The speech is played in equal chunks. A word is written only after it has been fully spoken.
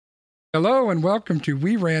Hello and welcome to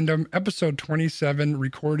We Random, episode 27,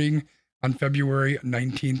 recording on February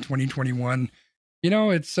 19th, 2021. You know,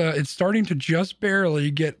 it's starting to just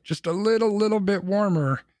barely get just a little bit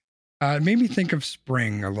warmer. It made me think of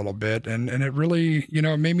spring a little bit, and it really,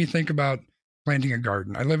 it made me think about planting a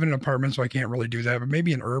garden. I live in an apartment, so I can't really do that, but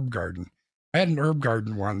maybe an herb garden. I had an herb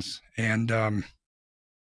garden once, and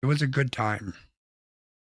it was a good time.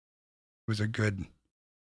 It was a good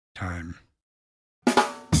time.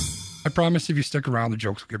 I promise if you stick around, the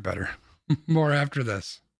jokes will get better. More after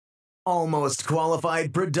this. Almost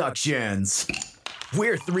Qualified Productions.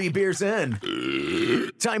 We're 3 beers in.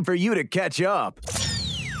 Time for you to catch up.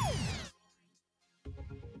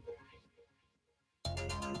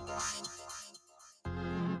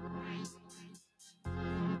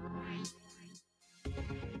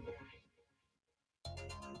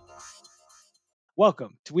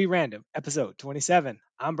 Welcome to We Random, episode 27.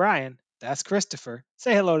 I'm Brian. That's Christopher.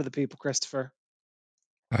 Say hello to the people, Christopher.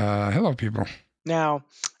 Hello, people. Now,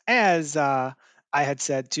 as I had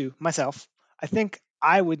said to myself, I think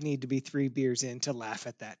I would need to be 3 beers in to laugh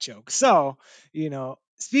at that joke. So,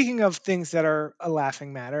 speaking of things that are a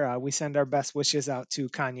laughing matter, we send our best wishes out to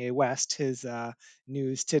Kanye West. His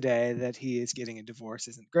news today that he is getting a divorce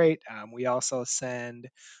isn't great. We also send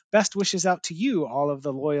best wishes out to you, all of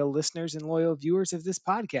the loyal listeners and loyal viewers of this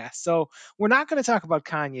podcast. So, we're not going to talk about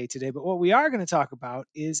Kanye today, but what we are going to talk about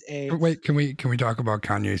is a Wait, can we talk about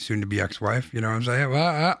Kanye's soon-to-be ex-wife? You know what I'm saying?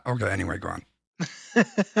 Well, okay. Anyway, go on.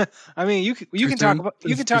 I mean, you can talk about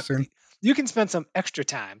you can spend some extra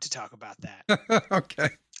time to talk about that. Okay.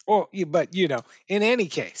 But in any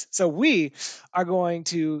case, so we are going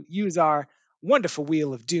to use our wonderful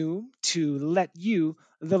wheel of doom to let you,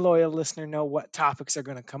 the loyal listener, know what topics are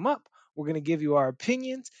going to come up. We're going to give you our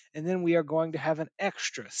opinions, and then we are going to have an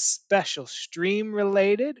extra special stream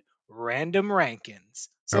related random rankings.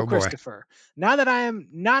 So, Oh boy. Christopher, now that I am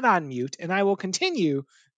not on mute, and I will continue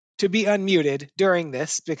to be unmuted during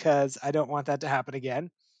this because I don't want that to happen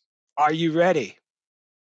again. Are you ready?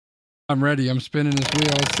 I'm ready. I'm spinning this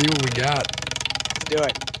wheel. Let's see what we got. Let's do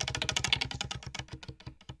it.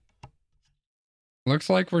 Looks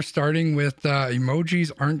like we're starting with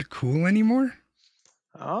emojis aren't cool anymore.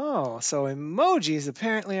 Oh, so emojis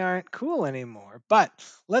apparently aren't cool anymore. But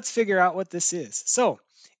let's figure out what this is. So,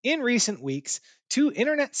 in recent weeks, two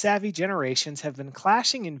internet savvy generations have been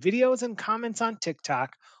clashing in videos and comments on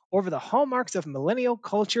TikTok over the hallmarks of millennial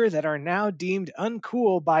culture that are now deemed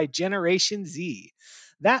uncool by Generation Z.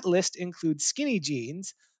 That list includes skinny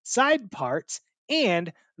jeans, side parts,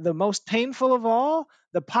 and the most painful of all,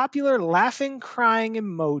 the popular laughing crying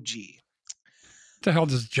emoji. What the hell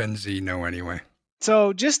does Gen Z know anyway?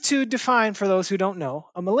 So, just to define for those who don't know,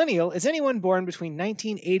 a millennial is anyone born between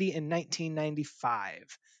 1980 and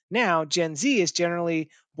 1995. Now, Gen Z is generally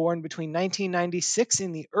born between 1996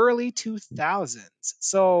 and the early 2000s.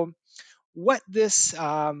 So, what this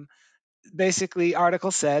basically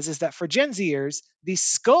article says is that for Gen Zers, the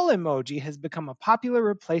skull emoji has become a popular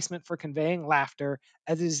replacement for conveying laughter,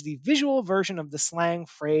 as it is the visual version of the slang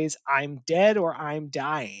phrase, I'm dead or I'm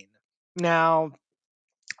dying. Now,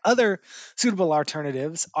 other suitable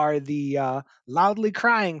alternatives are the loudly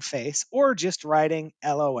crying face or just writing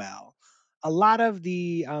LOL. A lot of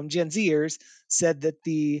the Gen Zers said that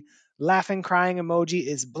the laughing crying emoji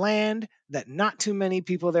is bland, that not too many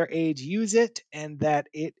people their age use it, and that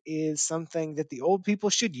it is something that the old people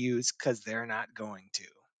should use because they're not going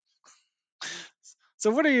to. So,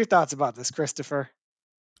 what are your thoughts about this, Christopher?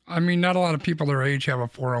 I mean, not a lot of people their age have a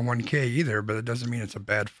 401k either, but it doesn't mean it's a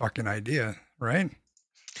bad fucking idea, right?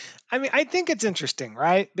 I mean, I think it's interesting,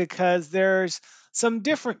 right? Because there's some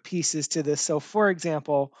different pieces to this. So, for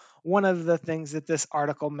example, one of the things that this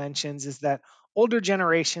article mentions is that older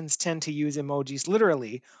generations tend to use emojis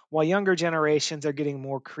literally, while younger generations are getting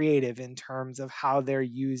more creative in terms of how they're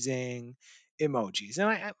using emojis.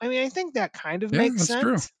 And I mean, I think that kind of Yeah, makes that's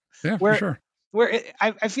true. sense. Yeah, for Where sure.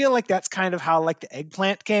 I feel like that's kind of how like the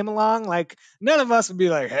eggplant came along. Like none of us would be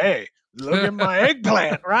like, "Hey, look at my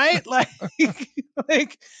eggplant," right? Like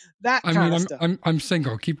that I kind mean, of I'm stuff. I'm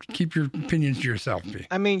single. Keep your opinions to yourself, B.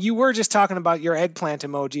 I mean, you were just talking about your eggplant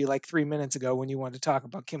emoji like 3 minutes ago when you wanted to talk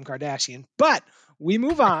about Kim Kardashian, but we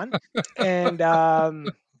move on, and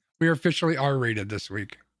We are officially R-rated this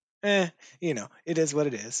week. it is what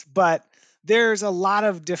it is. But there's a lot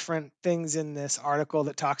of different things in this article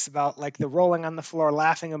that talks about like the rolling on the floor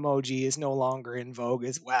laughing emoji is no longer in vogue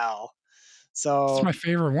as well. It's So my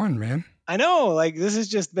favorite one, man. I know, like, this is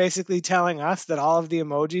just basically telling us that all of the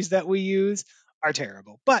emojis that we use are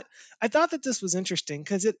terrible. But I thought that this was interesting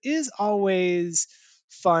because it is always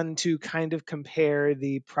fun to kind of compare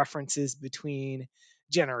the preferences between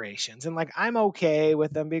generations. And like, I'm okay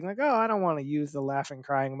with them being like, oh, I don't want to use the laughing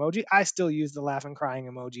crying emoji. I still use the laughing crying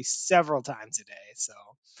emoji several times a day. So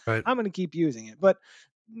But I'm going to keep using it. But,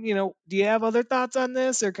 do you have other thoughts on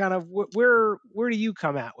this, or kind of where do you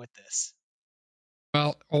come at with this?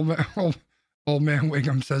 well, old man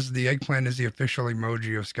Wiggum says the eggplant is the official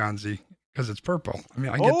emoji of Sconzi because it's purple. I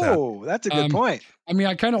mean, I get that. Oh, that's a good point. I mean,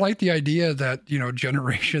 I kind of like the idea that,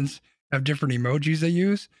 generations have different emojis they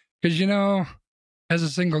use because, as a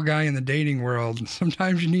single guy in the dating world,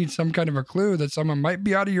 sometimes you need some kind of a clue that someone might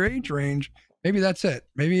be out of your age range. Maybe that's it.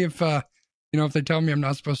 Maybe if they tell me I'm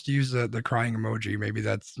not supposed to use the crying emoji, maybe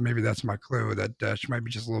that's my clue that she might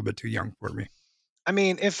be just a little bit too young for me. I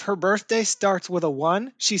mean, if her birthday starts with a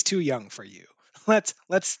 1, she's too young for you. Let's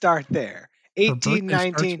start there. 18,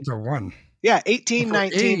 19. Starts with a 1. Yeah, 18, For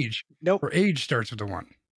 19. age. Nope. For age starts with a 1.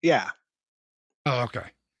 Yeah. Oh, okay.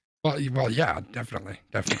 Well, yeah, definitely.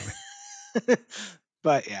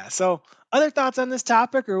 But yeah, so other thoughts on this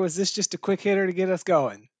topic, or was this just a quick hitter to get us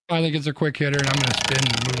going? I think it's a quick hitter, and I'm going to spin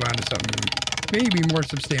and move on to something maybe more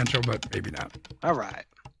substantial, but maybe not. All right.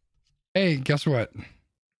 Hey, guess what?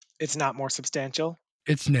 It's not more substantial.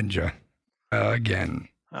 It's Ninja again.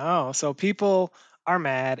 Oh, so people are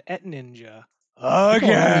mad at Ninja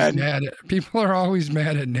again. People are always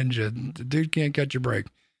mad at Ninja. The dude can't catch a break.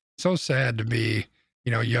 So sad to be,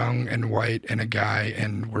 young and white and a guy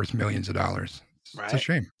and worth millions of dollars. It's a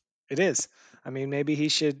shame. It is. I mean, maybe he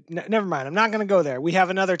should. Never mind. I'm not going to go there. We have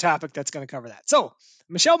another topic that's going to cover that. So,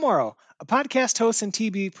 Michelle Morrow, a podcast host and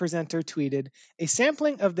TV presenter, tweeted a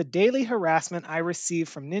sampling of the daily harassment I receive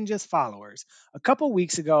from Ninja's followers. A couple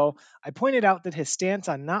weeks ago, I pointed out that his stance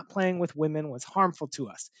on not playing with women was harmful to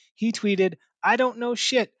us. He tweeted, I don't know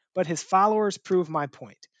shit, but his followers prove my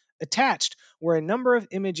point. Attached were a number of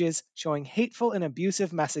images showing hateful and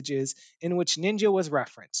abusive messages in which Ninja was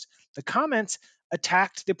referenced. The comments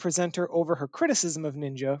attacked the presenter over her criticism of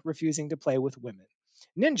Ninja refusing to play with women.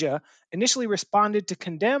 Ninja initially responded to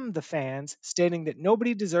condemn the fans, stating that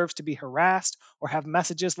nobody deserves to be harassed or have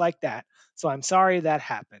messages like that, so I'm sorry that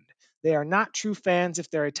happened. They are not true fans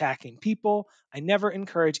if they're attacking people. I never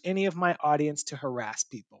encourage any of my audience to harass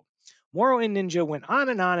people. Morrow and Ninja went on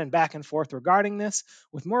and back and forth regarding this,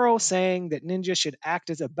 with Morrow saying that Ninja should act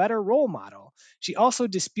as a better role model. She also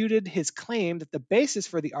disputed his claim that the basis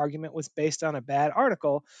for the argument was based on a bad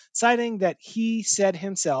article, citing that he said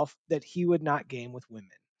himself that he would not game with women.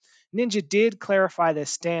 Ninja did clarify this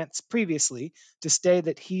stance previously to state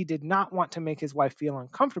that he did not want to make his wife feel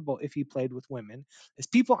uncomfortable if he played with women, as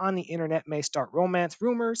people on the internet may start romance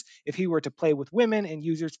rumors if he were to play with women and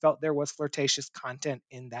users felt there was flirtatious content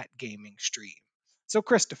in that gaming stream. So,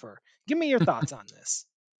 Christopher, give me your thoughts on this.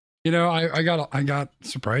 I got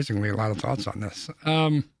surprisingly a lot of thoughts on this.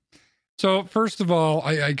 So first of all,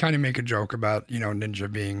 I kind of make a joke about, Ninja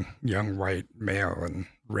being young, white, male, and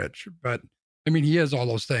rich, but I mean, he has all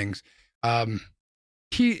those things.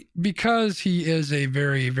 Because he is a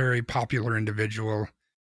very, very popular individual.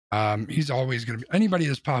 He's always going to be, anybody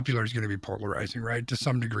that's popular is going to be polarizing, right? To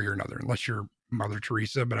some degree or another, unless you're Mother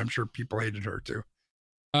Teresa, but I'm sure people hated her too.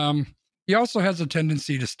 He also has a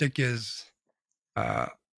tendency to stick is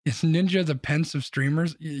Ninja the Pence of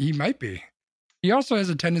streamers? He might be. He also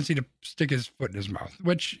has a tendency to stick his foot in his mouth,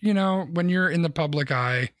 which, when you're in the public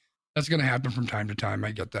eye, that's going to happen from time to time.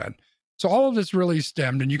 I get that. So all of this really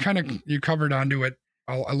stemmed, and you covered onto it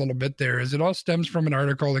a little bit there, is it all stems from an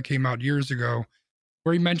article that came out years ago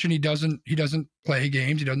where he mentioned he doesn't play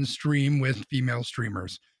games, he doesn't stream with female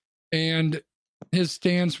streamers. And his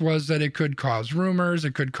stance was that it could cause rumors,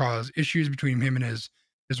 it could cause issues between him and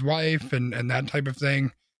his wife and that type of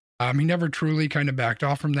thing. He never truly kind of backed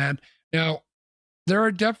off from that. Now, there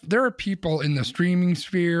are people in the streaming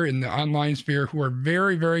sphere, in the online sphere, who are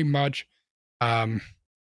very, very much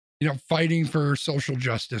fighting for social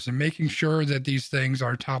justice and making sure that these things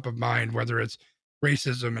are top of mind, whether it's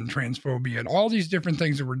racism and transphobia and all these different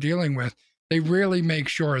things that we're dealing with. They really make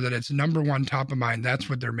sure that it's number one top of mind. That's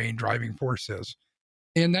what their main driving force is.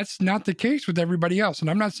 And that's not the case with everybody else.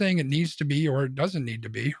 And I'm not saying it needs to be or it doesn't need to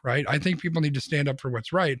be, right? I think people need to stand up for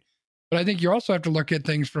what's right. But I think you also have to look at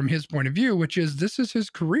things from his point of view, which is this is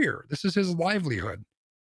his career. This is his livelihood.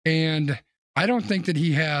 And I don't think that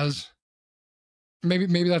he has,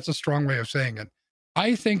 maybe that's a strong way of saying it.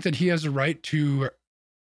 I think that he has a right to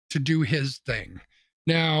do his thing.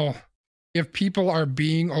 Now, if people are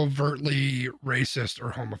being overtly racist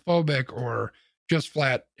or homophobic or just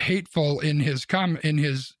flat hateful in his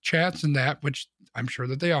chats and that, which I'm sure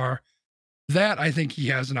that they are, that I think he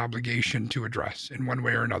has an obligation to address in one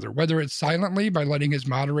way or another, whether it's silently by letting his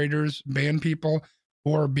moderators ban people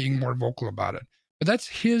or being more vocal about it. but that's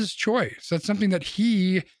his choice. That's something that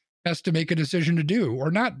he has to make a decision to do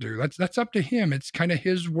or not do. That's up to him. It's kind of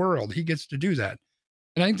his world. He gets to do that.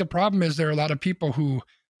 And I think the problem is there are a lot of people who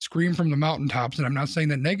scream from the mountaintops, and I'm not saying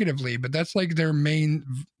that negatively, but that's like their main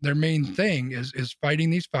thing is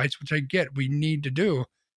fighting these fights, which I get we need to do.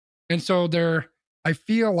 And so I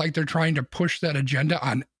feel like they're trying to push that agenda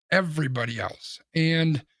on everybody else.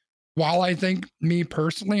 And while I think, me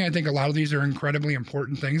personally, I think a lot of these are incredibly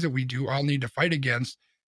important things that we do all need to fight against,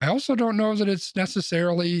 I also don't know that it's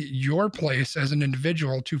necessarily your place as an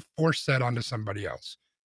individual to force that onto somebody else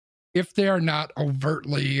if they are not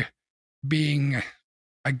overtly being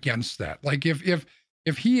against that. Like if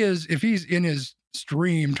he's in his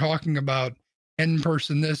stream talking about N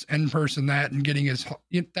person this, N person that, and getting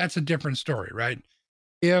that's a different story, right?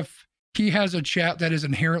 If he has a chat that is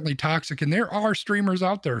inherently toxic, and there are streamers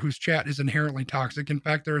out there whose chat is inherently toxic. In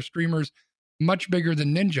fact, there are streamers much bigger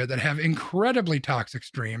than Ninja that have incredibly toxic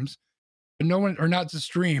streams, but no one, or not the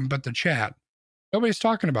stream, but the chat. Nobody's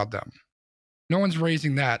talking about them. No one's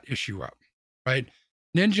raising that issue up, right?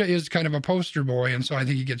 Ninja is kind of a poster boy, and so I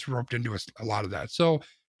think he gets roped into a lot of that. So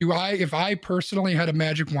if I personally had a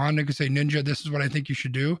magic wand and could say, Ninja, this is what I think you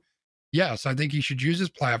should do, yes, I think he should use his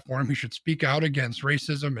platform. He should speak out against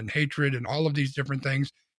racism and hatred and all of these different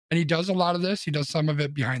things. And he does a lot of this. He does some of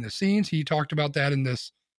it behind the scenes. He talked about that in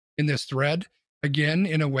this thread, again,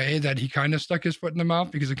 in a way that he kind of stuck his foot in the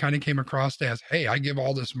mouth, because it kind of came across as, hey, I give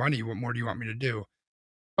all this money. What more do you want me to do?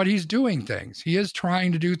 But he's doing things. He is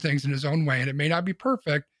trying to do things in his own way, and it may not be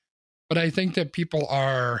perfect, but I think that people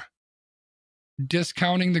are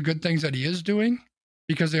discounting the good things that he is doing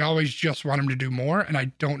because they always just want him to do more. And I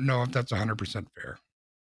don't know if that's 100% fair.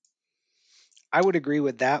 I would agree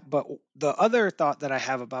with that. But the other thought that I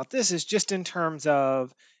have about this is just in terms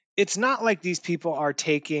of, it's not like these people are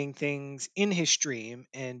taking things in his stream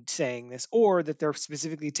and saying this, or that they're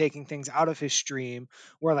specifically taking things out of his stream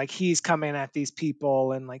where like he's coming at these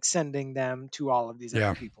people and like sending them to all of these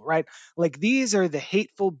other people, right? Like these are the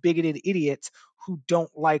hateful, bigoted idiots who don't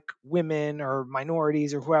like women or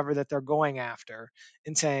minorities or whoever that they're going after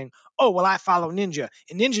and saying, oh, well, I follow Ninja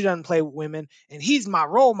and Ninja doesn't play with women and he's my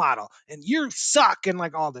role model and you suck and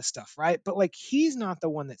like all this stuff, right? But like he's not the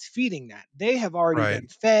one that's feeding that. They have already been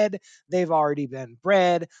fed. They've already been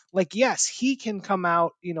bred. Like, yes, he can come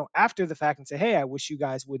out, after the fact and say, hey, I wish you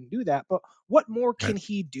guys wouldn't do that. But what more can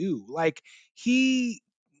he do? Like he,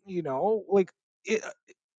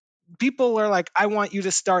 people are like, I want you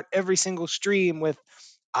to start every single stream with,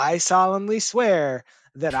 I solemnly swear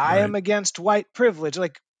that I am against white privilege.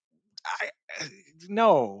 Like, I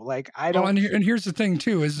don't. Well, and here's the thing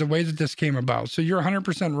too, is the way that this came about. So you're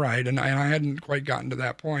 100% right. And I hadn't quite gotten to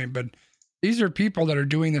that point, but these are people that are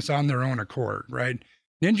doing this on their own accord, right?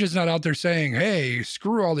 Ninja's not out there saying, hey,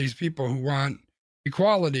 screw all these people who want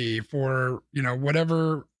equality for,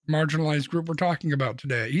 whatever marginalized group we're talking about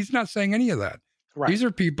today. He's not saying any of that. Right. These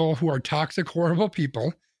are people who are toxic, horrible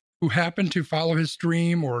people who happen to follow his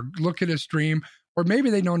stream or look at his stream, or maybe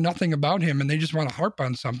they know nothing about him and they just want to harp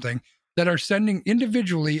on something, that are sending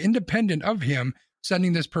individually, independent of him,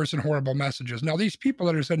 sending this person horrible messages. Now, these people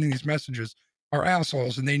that are sending these messages are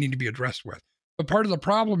assholes and they need to be addressed with. But part of the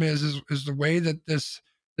problem is the way that this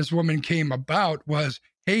woman came about was,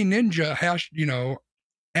 hey, Ninja,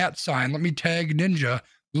 @ let me tag Ninja.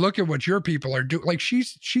 Look at what your people are doing. Like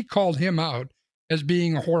she called him out as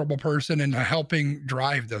being a horrible person and helping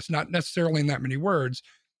drive this, not necessarily in that many words.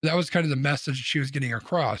 But that was kind of the message she was getting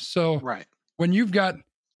across. So when you've got,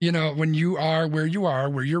 when you are where you are,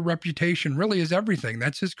 where your reputation really is everything,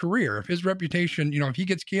 that's his career. If his reputation, if he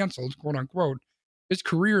gets canceled, quote unquote, his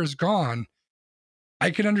career is gone.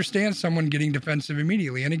 I can understand someone getting defensive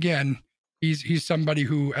immediately. And again, he's somebody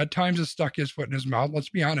who at times has stuck his foot in his mouth. Let's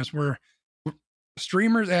be honest, we're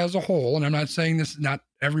streamers as a whole, and I'm not saying this, not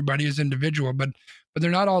everybody is individual, but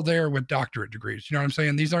they're not all there with doctorate degrees. You know what I'm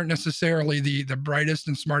saying? These aren't necessarily the brightest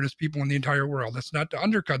and smartest people in the entire world. That's not to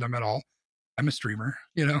undercut them at all. I'm a streamer,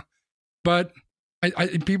 but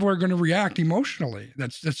people are going to react emotionally.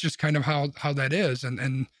 That's just kind of how that is.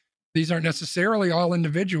 And these aren't necessarily all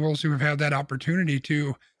individuals who have had that opportunity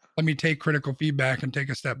to, let me take critical feedback and take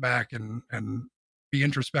a step back and be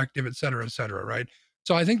introspective, et cetera, right?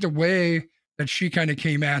 So I think the way that she kind of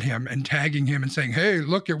came at him and tagging him and saying, hey,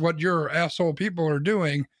 look at what your asshole people are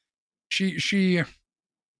doing, she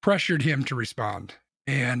pressured him to respond.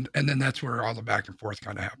 And then that's where all the back and forth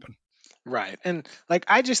kind of happened. Right. And like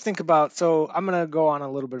I just think about, so I'm gonna go on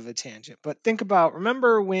a little bit of a tangent, but think about,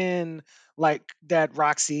 remember when like that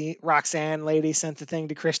Roxanne lady sent the thing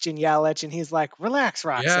to Christian Yelich and he's like, relax,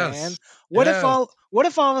 Roxanne. Yes. Yes. What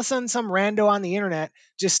if all of a sudden some rando on the internet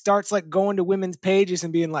just starts like going to women's pages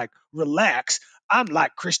and being like, relax. I'm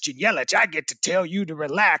like Christian Yelich. I get to tell you to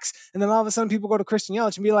relax. And then all of a sudden people go to Christian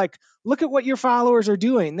Yelich and be like, look at what your followers are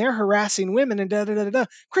doing. They're harassing women and da da da da da.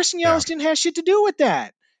 Christian Yeah. Yelich didn't have shit to do with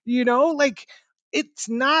that. Like it's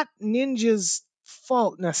not Ninja's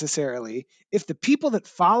fault necessarily if the people that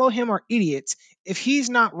follow him are idiots, if he's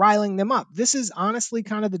not riling them up. This is honestly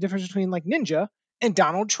kind of the difference between like Ninja and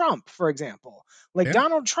Donald Trump, for example. Like Yeah.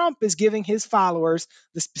 Donald Trump is giving his followers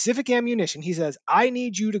the specific ammunition. He says, I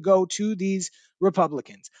need you to go to these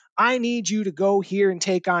Republicans. I need you to go here and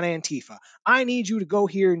take on Antifa. I need you to go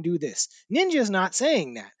here and do this. Ninja's not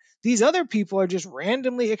saying that. These other people are just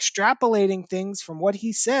randomly extrapolating things from what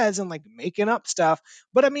he says and like making up stuff.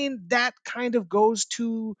 But I mean, that kind of goes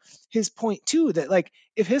to his point too, that like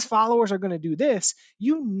if his followers are going to do this,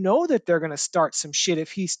 you know that they're going to start some shit.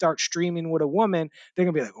 If he starts streaming with a woman, they're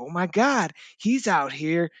going to be like, oh my God, he's out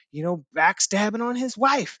here, backstabbing on his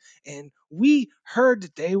wife. And we heard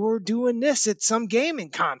that they were doing this at some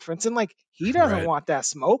gaming conference. And like, he doesn't Right. want that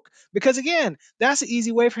smoke because again, that's an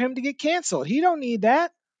easy way for him to get canceled. He don't need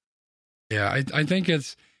that. Yeah. I think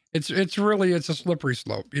it's really, it's a slippery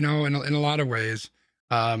slope, in a lot of ways.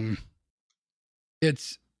 Um,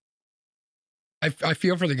 it's, I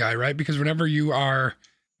feel for the guy, right? Because whenever you are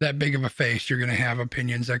that big of a face, you're going to have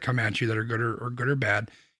opinions that come at you that are good or good or bad.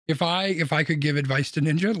 If I could give advice to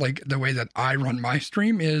Ninja, like the way that I run my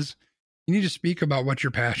stream is, you need to speak about what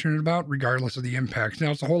you're passionate about, regardless of the impacts.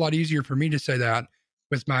 Now, it's a whole lot easier for me to say that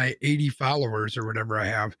with my 80 followers or whatever I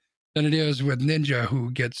have than it is with Ninja,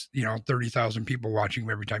 who gets 30,000 people watching him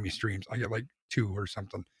every time he streams. I get like 2 or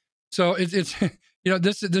something. So it's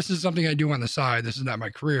this is something I do on the side. This is not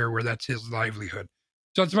my career, where that's his livelihood.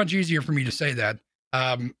 So it's much easier for me to say that.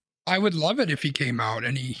 I would love it if he came out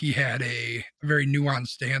and he had a very nuanced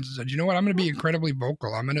stance and said, you know what, I'm going to be incredibly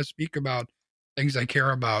vocal. I'm going to speak about things I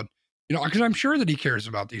care about, because I'm sure that he cares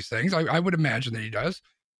about these things. I would imagine that he does.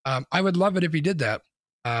 I would love it if he did that.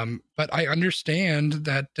 But I understand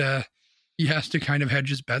that he has to kind of hedge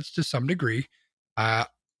his bets to some degree. And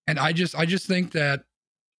I just think that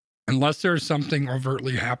unless there's something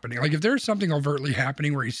overtly happening, like if there's something overtly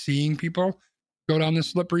happening where he's seeing people go down the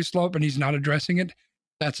slippery slope and he's not addressing it,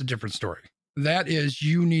 that's a different story. That is,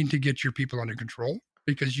 you need to get your people under control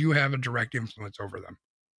because you have a direct influence over them.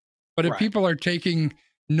 But if Right. people are taking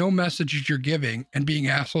no messages you're giving and being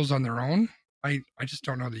assholes on their own, I just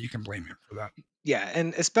don't know that you can blame him for that. Yeah,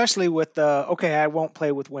 and especially with the okay, I won't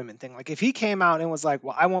play with women thing. Like if he came out and was like,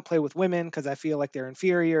 "Well, I won't play with women because I feel like they're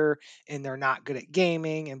inferior and they're not good at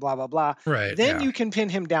gaming and blah blah blah," Right. then Yeah. you can pin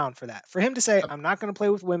him down for that. For him to say, Yep. "I'm not going to play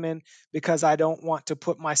with women because I don't want to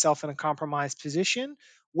put myself in a compromised position,"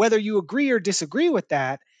 whether you agree or disagree with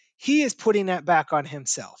that, he is putting that back on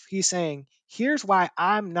himself. He's saying, "Here's why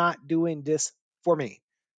I'm not doing this for me."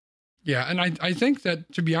 Yeah. And I think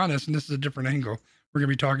that, to be honest, and this is a different angle, we're going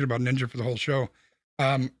to be talking about Ninja for the whole show.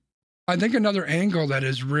 I think another angle that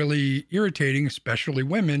is really irritating, especially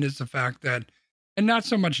women, is the fact that, and not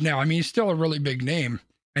so much now. I mean, he's still a really big name,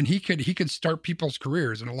 and he could start people's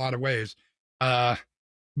careers in a lot of ways.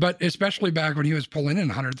 But especially back when he was pulling in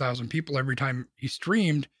 100,000 people every time he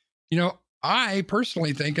streamed, I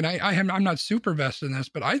personally think, and I'm not super vested in this,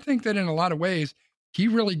 but I think that in a lot of ways, he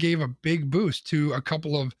really gave a big boost to a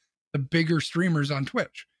couple of the bigger streamers on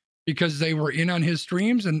Twitch because they were in on his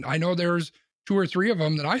streams. And I know there's 2 or 3 of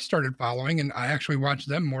them that I started following, and I actually watch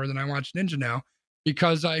them more than I watch Ninja now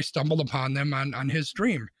because I stumbled upon them on his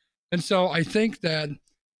stream. And so I think that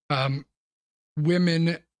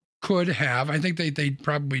women could have, I think they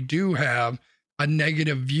probably do have a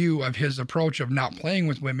negative view of his approach of not playing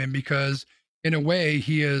with women because in a way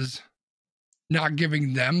he is not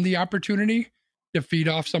giving them the opportunity to feed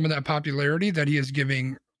off some of that popularity that he is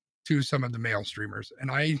giving to some of the male streamers.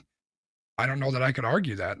 And I don't know that I could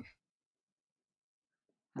argue that.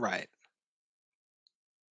 Right.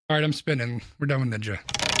 All right, I'm spinning. We're done with Ninja.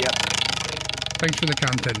 Yep. Thanks for the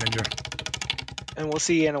content, Ninja. And we'll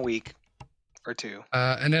see you in a week or 2.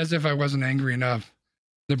 And as if I wasn't angry enough,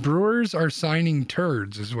 the Brewers are signing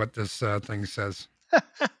turds, is what this thing says.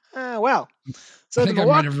 Well, so I think I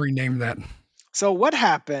might have renamed that. So what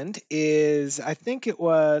happened is, I think it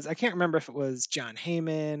was, I can't remember if it was John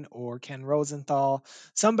Heyman or Ken Rosenthal.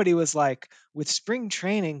 Somebody was like, with spring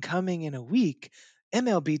training coming in a week,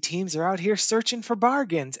 MLB teams are out here searching for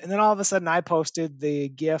bargains. And then all of a sudden, I posted the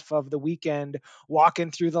gif of the weekend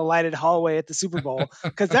walking through the lighted hallway at the Super Bowl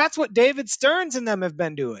because that's what David Stearns and them have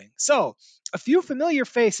been doing. So, a few familiar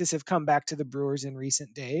faces have come back to the Brewers in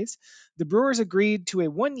recent days. The Brewers agreed to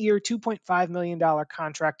a 1-year, $2.5 million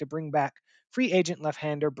contract to bring back free agent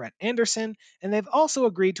left-hander Brett Anderson, and they've also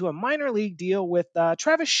agreed to a minor league deal with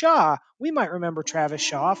Travis Shaw. We might remember Travis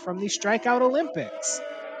Shaw from the Strikeout Olympics.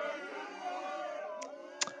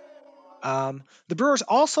 The Brewers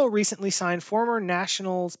also recently signed former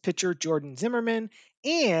Nationals pitcher Jordan Zimmerman,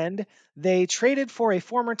 and they traded for a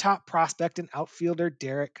former top prospect and outfielder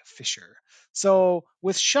Derek Fisher. So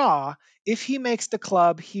with Shaw, if he makes the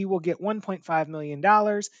club, he will get $1.5 million,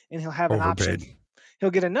 and he'll have an option. Overpaid. He'll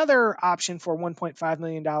get another option for $1.5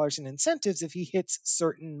 million in incentives if he hits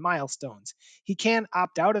certain milestones. He can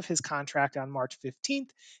opt out of his contract on March 15th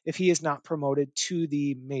if he is not promoted to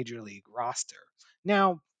the major league roster.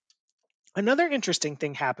 Now, another interesting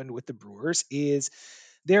thing happened with the Brewers is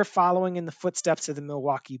they're following in the footsteps of the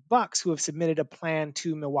Milwaukee Bucks, who have submitted a plan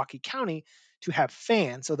to Milwaukee County to have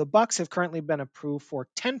fans. So the Bucks have currently been approved for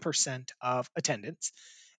 10% of attendance,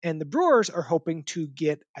 and the Brewers are hoping to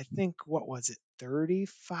get, I think, what was it,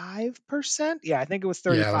 35%? Yeah, I think it was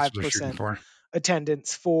Yeah, that's what they're shooting 35% for.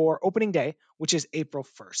 attendance for opening day, which is April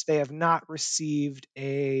 1st. They have not received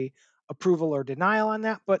a approval or denial on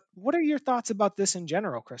that, but what are your thoughts about this in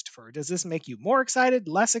general, Christopher? Does this make you more excited,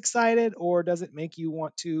 less excited, or does it make you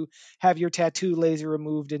want to have your tattoo laser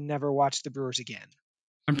removed and never watch the Brewers again?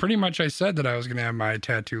 And pretty much I said that I was going to have my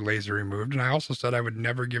tattoo laser removed. And I also said I would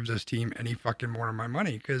never give this team any fucking more of my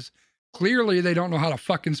money because clearly they don't know how to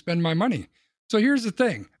fucking spend my money. So here's the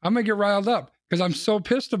thing. I'm going to get riled up because I'm so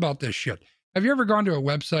pissed about this shit. Have you ever gone to a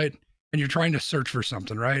website and you're trying to search for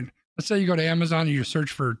something, right? Let's say you go to Amazon and you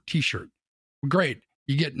search for a t-shirt. Great.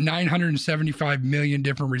 You get 975 million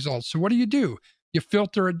different results. So what do? You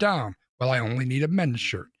filter it down. Well, I only need a men's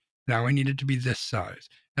shirt. Now I need it to be this size.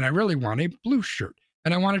 And I really want a blue shirt.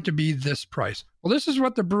 And I want it to be this price. Well, this is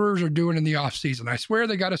what the Brewers are doing in the offseason. I swear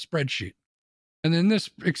they got a spreadsheet. And in this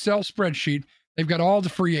Excel spreadsheet, they've got all the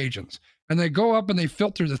free agents. And they go up and they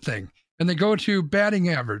filter the thing. And they go to batting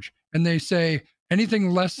average. And they say anything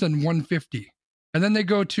less than 150. And then they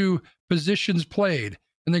go to positions played.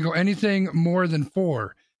 And they go anything more than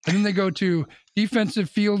 4. And then they go to defensive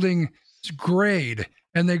fielding grade.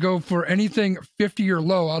 And they go for anything 50 or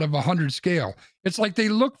low out of 100 scale. It's like they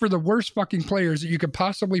look for the worst fucking players that you could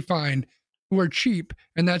possibly find who are cheap,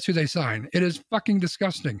 and that's who they sign. It is fucking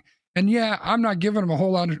disgusting. And yeah, I'm not giving them a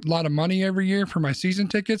whole lot of money every year for my season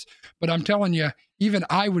tickets, but I'm telling you, even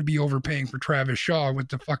I would be overpaying for Travis Shaw with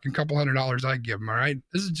the fucking couple $100 I give him, all right?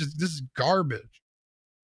 This is garbage.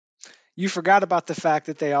 You forgot about the fact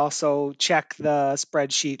that they also check the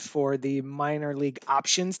spreadsheet for the minor league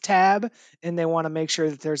options tab, and they want to make sure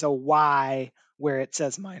that there's a Y where it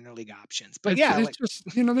says minor league options. But It's just,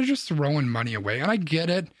 they're just throwing money away. And I get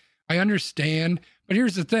it. I understand. But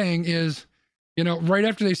here's the thing is, right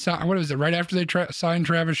after they signed, what is it? Right after they signed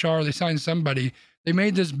Travis Shaw or they signed somebody, they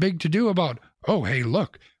made this big to-do about, oh, hey,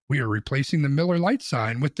 look, we are replacing the Miller Lite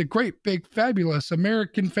sign with the great, big, fabulous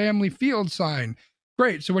American Family Field sign.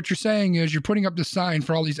 Great. So what you're saying is you're putting up the sign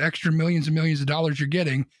for all these extra millions and millions of dollars you're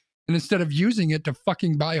getting. And instead of using it to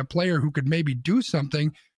fucking buy a player who could maybe do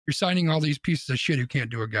something, you're signing all these pieces of shit who can't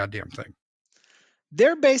do a goddamn thing.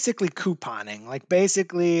 They're basically couponing. Like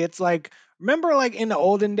basically it's like, remember like in the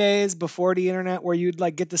olden days before the internet where you'd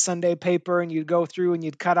like get the Sunday paper and you'd go through and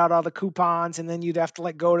you'd cut out all the coupons and then you'd have to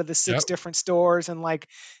like go to the 6 different stores and like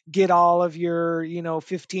get all of your,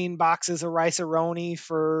 15 boxes of Rice-A-Roni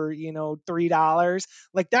for, $3.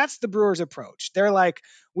 Like that's the Brewers approach. They're like,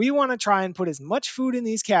 we want to try and put as much food in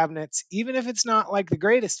these cabinets, even if it's not like the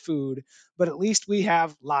greatest food, but at least we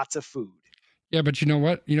have lots of food. Yeah, but you know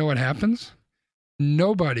what? You know what happens?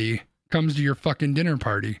 Nobody comes to your fucking dinner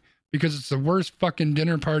party because it's the worst fucking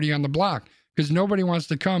dinner party on the block because nobody wants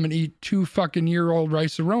to come and eat 2 fucking year-old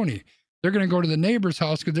Rice-A-Roni. They're going to go to the neighbor's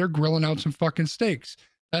house because they're grilling out some fucking steaks.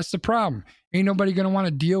 That's the problem. Ain't nobody going to want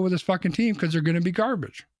to deal with this fucking team because they're going to be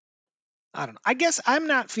garbage. I don't know. I guess I'm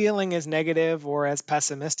not feeling as negative or as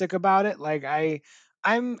pessimistic about it. Like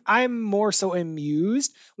I'm more so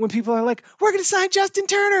amused when people are like, "We're going to sign Justin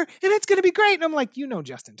Turner and it's going to be great." And I'm like,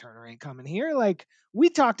 Justin Turner ain't coming here. Like we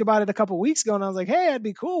talked about it a couple weeks ago and I was like, "Hey, I'd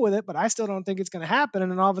be cool with it, but I still don't think it's going to happen." And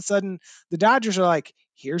then all of a sudden, the Dodgers are like,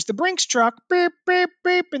 "Here's the Brinks truck. Beep beep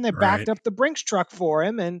beep." And they backed up the Brinks truck for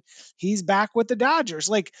him and he's back with the Dodgers.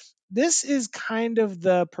 Like this is kind of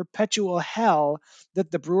the perpetual hell that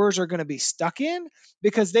the Brewers are going to be stuck in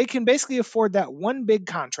because they can basically afford that one big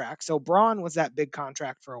contract. So Braun was that big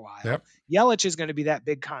contract for a while. Yep. Yelich is going to be that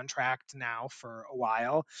big contract now for a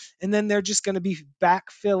while. And then they're just going to be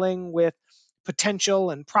backfilling with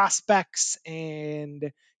potential and prospects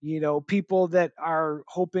and people that are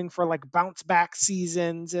hoping for like bounce back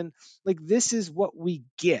seasons, and like this is what we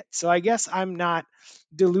get. So I guess I'm not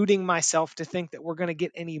deluding myself to think that we're going to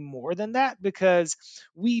get any more than that, because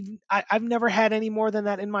I've never had any more than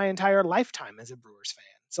that in my entire lifetime as a Brewers fan.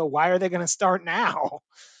 So why are they going to start now?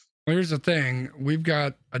 Well, here's the thing. We've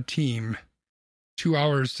got a team 2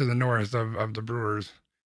 hours to the north of the Brewers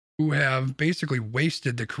who have basically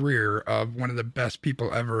wasted the career of one of the best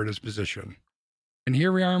people ever at his position. And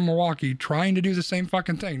here we are in Milwaukee trying to do the same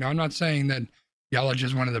fucking thing. Now, I'm not saying that Yelich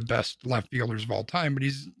is one of the best left fielders of all time, but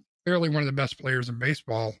he's clearly one of the best players in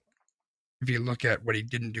baseball if you look at what he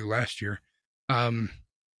didn't do last year. And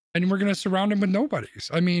we're going to surround him with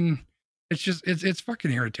nobodies. I mean, it's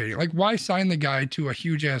fucking irritating. Like, why sign the guy to a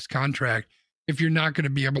huge ass contract if you're not going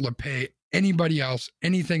to be able to pay anybody else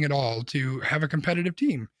anything at all to have a competitive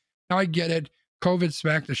team? Now, I get it. COVID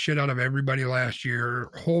smacked the shit out of everybody last year,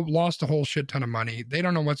 lost a whole shit ton of money. They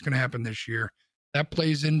don't know what's going to happen this year. That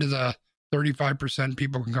plays into the 35%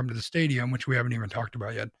 people can come to the stadium, which we haven't even talked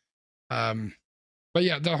about yet. But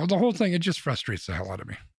yeah, the whole thing, it just frustrates the hell out of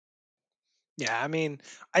me. Yeah, I mean,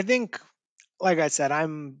 I think, like I said,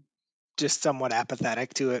 I'm just somewhat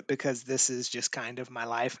apathetic to it because this is just kind of my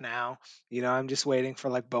life now. I'm just waiting for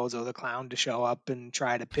like Bozo the Clown to show up and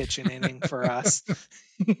try to pitch an inning for us.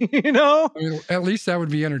 I mean, at least that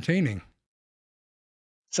would be entertaining.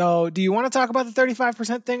 So, do you want to talk about the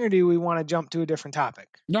 35% thing, or do we want to jump to a different topic?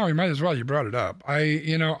 No, you might as well. You brought it up.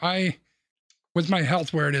 I with my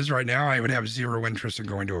health where it is right now, I would have zero interest in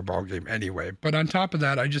going to a ball game anyway. But on top of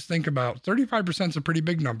that, I just think about 35% is a pretty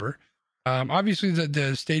big number. Obviously,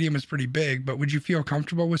 the stadium is pretty big, but would you feel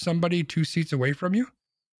comfortable with somebody 2 seats away from you,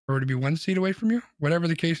 or would it be 1 seat away from you? Whatever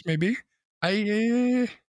the case may be.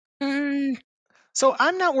 So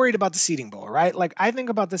I'm not worried about the seating bowl, right? Like I think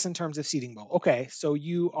about this in terms of seating bowl. Okay, so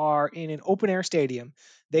you are in an open air stadium.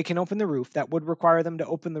 They can open the roof. That would require them to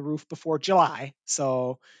open the roof before July.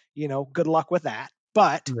 So, good luck with that.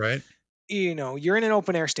 But Right. you're in an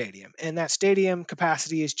open air stadium, and that stadium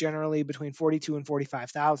capacity is generally between 42 and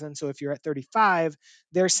 45,000. So if you're at 35,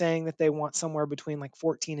 they're saying that they want somewhere between like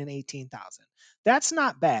 14 and 18,000. That's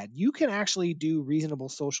not bad. You can actually do reasonable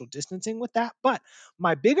social distancing with that. But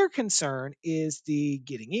my bigger concern is the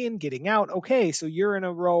getting in, getting out. Okay, so you're in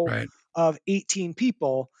a row Right. of 18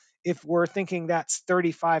 people. If we're thinking that's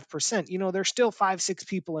 35%, there's still 5, 6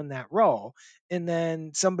 people in that row, and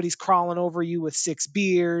then somebody's crawling over you with 6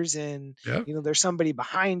 beers, and Yep. there's somebody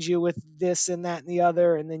behind you with this and that and the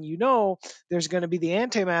other, and then there's going to be the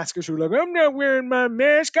anti-maskers who are like, I'm not wearing my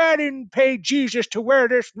mask, I didn't pay Jesus to wear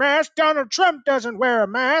this mask, Donald Trump doesn't wear a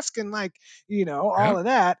mask, and like all of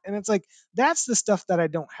that. And it's like, that's the stuff that I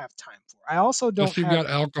don't have time for. I also don't Plus, you've have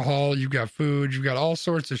got alcohol, you've got food, you've got all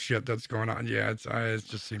sorts of shit that's going on. Yeah, it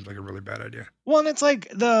just seems like a really bad idea. Well, and it's like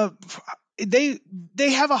they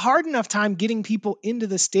have a hard enough time getting people into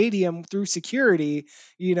the stadium through security,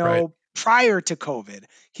 Right. prior to COVID.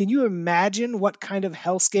 Can you imagine what kind of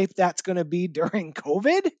hellscape that's going to be during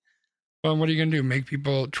COVID? Well, what are you going to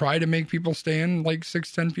do? Try to make people stand like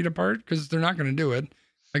 6-10 feet apart? Because they're not going to do it.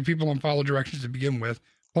 Like, people don't follow directions to begin with.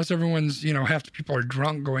 Plus, everyone's, half the people are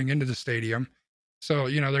drunk going into the stadium. So,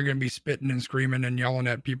 they're going to be spitting and screaming and yelling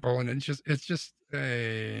at people. And it just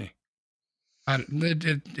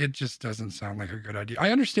doesn't sound like a good idea.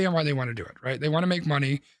 I understand why they want to do it, right? They want to make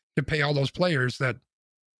money to pay all those players that,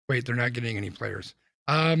 wait, they're not getting any players.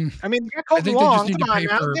 I mean, Colton Wong, come on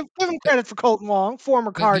now. Give him credit for Colton Wong,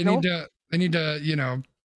 former Cardinal. They need to,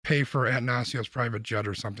 pay for Atanasio's private jet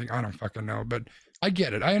or something. I don't fucking know, but I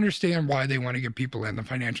get it. I understand why they want to get people in. The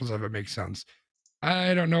financials of it make sense.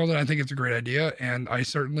 I don't know that I think it's a great idea, and I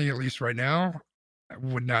certainly, at least right now,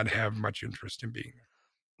 would not have much interest in being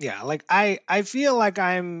there. Yeah, like I feel like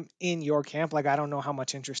I'm in your camp. Like I don't know how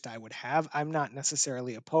much interest I would have. I'm not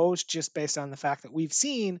necessarily opposed, just based on the fact that we've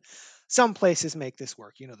seen some places make this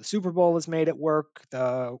work. The Super Bowl has made it work.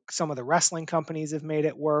 Some of the wrestling companies have made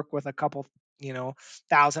it work with a couple,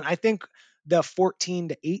 thousand. I think the 14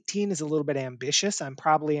 to 18 is a little bit ambitious. I'm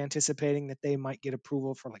probably anticipating that they might get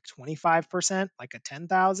approval for like 25%, like a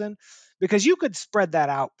 10,000, because you could spread that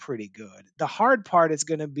out pretty good. The hard part is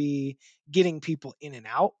going to be getting people in and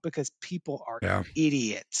out, because people are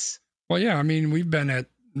idiots. Well, yeah, I mean, we've been at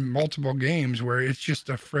multiple games where it's just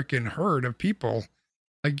a freaking herd of people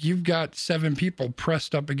like you've got 7 people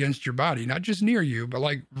pressed up against your body, not just near you, but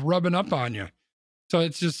like rubbing up on you. So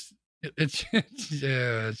it's just it's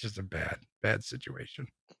just a bad situation.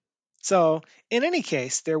 So, in any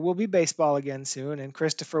case, there will be baseball again soon, and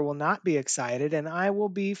Christopher will not be excited, and I will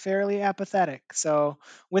be fairly apathetic. So,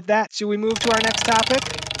 with that, should we move to our next topic?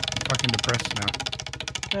 Fucking depressed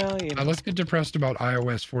now. Well, you know. Let's get depressed about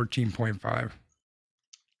iOS 14.5.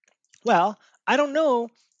 Well, I don't know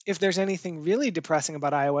if there's anything really depressing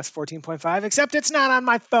about iOS 14.5, except it's not on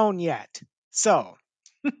my phone yet. So,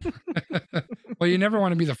 Well, you never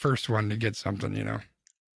want to be the first one to get something, you know.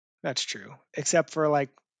 that's true, except for like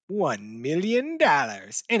 $1 million.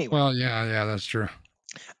 Anyway, Well, yeah, that's true.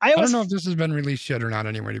 I don't iOS know if this has been released yet or not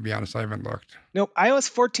anyway, to be honest. I haven't looked. Nope.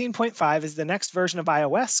 iOS 14.5 is the next version of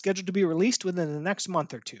iOS scheduled to be released within the next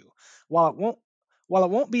month or two. While it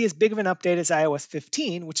won't be as big of an update as iOS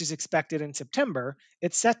 15, which is expected in September,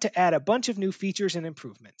 it's set to add a bunch of new features and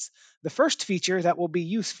improvements. The first feature that will be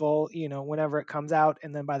useful, whenever it comes out,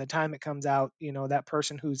 and then by the time it comes out, that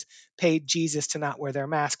person who's paid Jesus to not wear their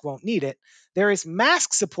mask won't need it. There is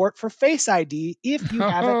mask support for Face ID if you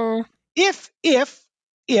have it.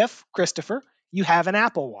 If Christopher, you have an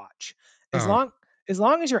Apple Watch. As long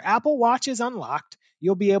as your Apple Watch is unlocked,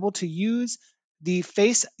 you'll be able to use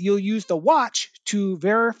you'll use the watch to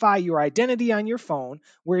verify your identity on your phone,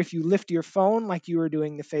 where if you lift your phone like you were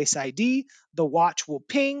doing the Face ID, the watch will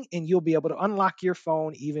ping and you'll be able to unlock your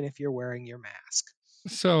phone even if you're wearing your mask.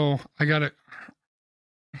 So I'm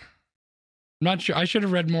not sure. I should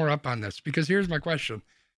have read more up on this, because here's my question.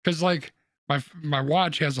 Because like my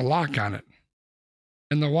watch has a lock on it,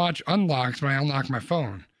 and the watch unlocks when I unlock my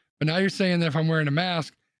phone. But now you're saying that if I'm wearing a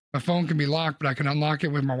mask, my phone can be locked, but I can unlock it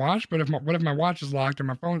with my watch. But what if my watch is locked and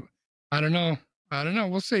my phone? I don't know.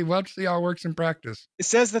 We'll see. We'll have to see how it works in practice. It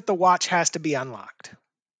says that the watch has to be unlocked.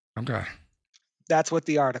 Okay. That's what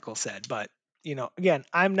the article said. But again,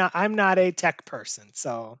 I'm not a tech person,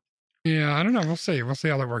 so yeah, I don't know. We'll see. We'll see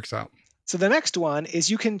how that works out. So the next one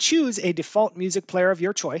is you can choose a default music player of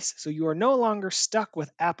your choice. So you are no longer stuck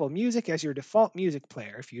with Apple Music as your default music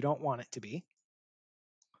player if you don't want it to be.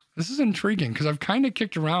 This is intriguing because I've kind of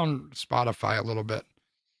kicked around Spotify a little bit.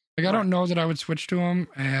 Like, I don't know that I would switch to them.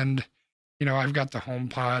 And, I've got the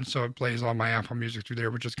HomePod, so it plays all my Apple Music through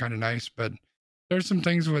there, which is kind of nice. But there's some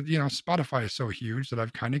things with, Spotify is so huge that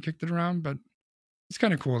I've kind of kicked it around. But it's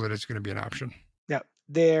kind of cool that it's going to be an option. Yeah.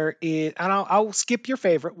 There is, and I'll skip your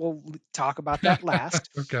favorite. We'll talk about that last.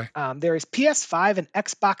 Okay. There is PS5 and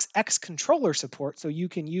Xbox X controller support, so you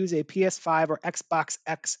can use a PS5 or Xbox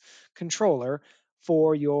X controller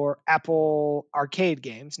for your Apple Arcade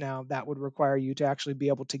games. Now, that would require you to actually be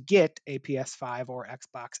able to get a PS5 or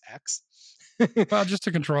Xbox X. Well, just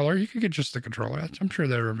a controller. You could get just the controller. I'm sure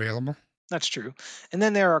they're available. That's true. And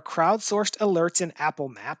then there are crowdsourced alerts in Apple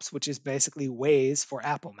Maps, which is basically Waze for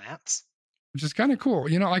Apple Maps. Which is kind of cool.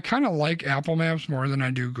 I kind of like Apple Maps more than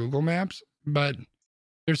I do Google Maps, but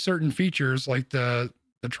there's certain features like the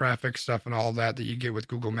traffic stuff and all that you get with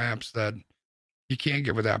Google Maps that you can't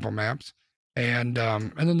get with Apple Maps. And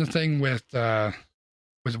then the thing with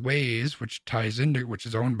Waze, which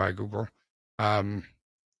is owned by Google,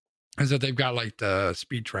 is that they've got like the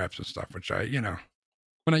speed traps and stuff, which when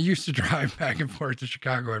I used to drive back and forth to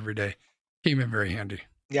Chicago every day, came in very handy.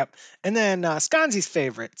 Yep. And then Sconzi's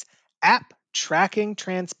favorites, app tracking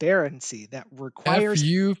transparency that requires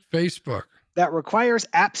Facebook. That requires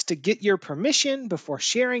apps to get your permission before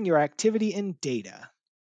sharing your activity and data.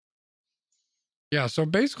 Yeah, so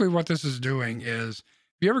basically what this is doing is, have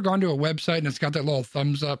you ever gone to a website and it's got that little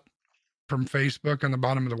thumbs up from Facebook on the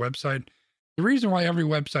bottom of the website? The reason why every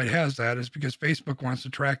website has that is because Facebook wants to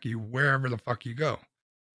track you wherever the fuck you go.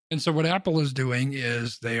 And so what Apple is doing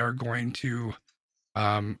is they are going to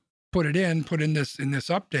put in this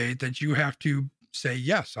update that you have to say,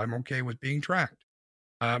 yes, I'm okay with being tracked.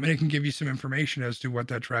 And it can give you some information as to what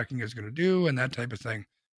that tracking is going to do and that type of thing.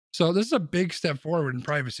 So this is a big step forward in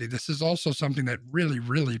privacy. This is also something that really,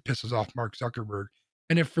 really pisses off Mark Zuckerberg.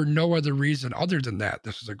 And if for no other reason other than that,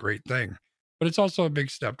 this is a great thing. But it's also a big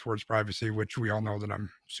step towards privacy, which we all know that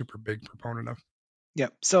I'm super big proponent of.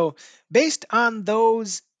 Yep. So based on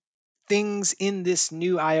those things in this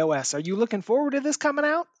new iOS, are you looking forward to this coming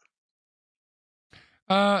out?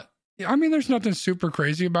 I mean, there's nothing super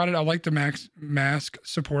crazy about it. I like the mask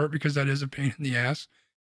support because that is a pain in the ass.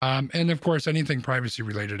 And of course, anything privacy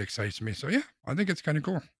related excites me. So yeah, I think it's kind of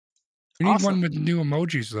cool. We need one with new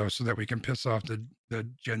emojis though, so that we can piss off the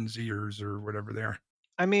Gen Zers or whatever they are.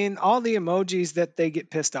 I mean, all the emojis that they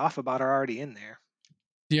get pissed off about are already in there.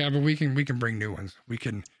 Yeah, but we can bring new ones. We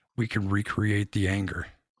can recreate the anger.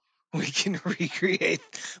 we can recreate.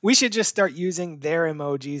 We should just start using their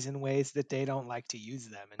emojis in ways that they don't like to use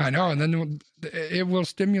them. I know, try and then it will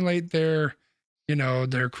stimulate their,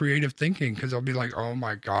 their creative thinking, because they'll be like, "Oh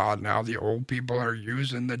my God, now the old people are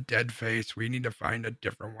using the dead face. We need to find a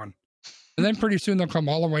different one." And then pretty soon they'll come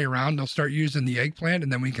all the way around. They'll start using the eggplant,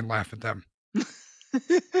 and then we can laugh at them.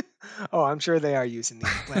 Oh, I'm sure they are using the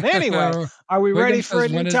eggplant. Anyway, are we Wiggum ready for a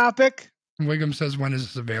says, new "When is-" topic? Wiggum says, "When is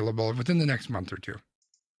this available?" Within the next month or two.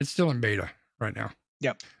 It's still in beta right now.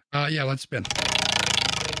 Yep. Yeah, let's spin.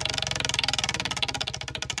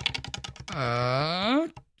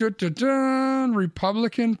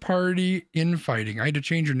 Republican Party infighting. I had to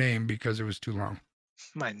change your name because it was too long.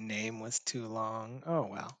 My name was too long. Oh,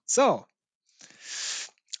 well. So,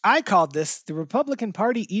 I called this the Republican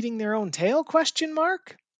Party eating their own tail, ?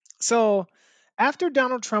 So, after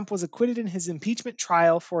Donald Trump was acquitted in his impeachment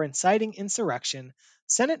trial for inciting insurrection,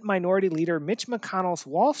 Senate Minority Leader Mitch McConnell's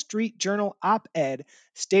Wall Street Journal op-ed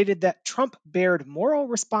stated that Trump bared moral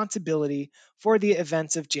responsibility for the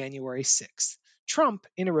events of January 6th. Trump,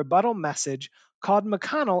 in a rebuttal message, called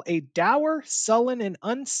McConnell a dour, sullen, and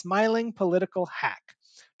unsmiling political hack.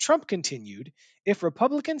 Trump continued, "If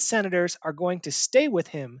Republican senators are going to stay with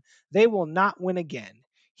him, they will not win again.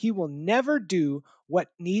 He will never do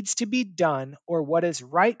what needs to be done or what is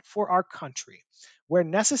right for our country. Where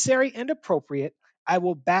necessary and appropriate, I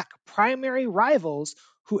will back primary rivals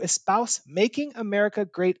who espouse making America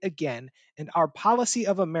great again and our policy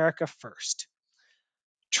of America first."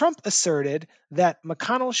 Trump asserted that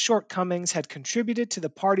McConnell's shortcomings had contributed to the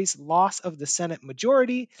party's loss of the Senate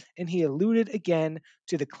majority, and he alluded again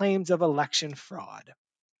to the claims of election fraud.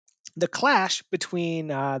 The clash between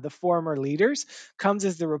the former leaders comes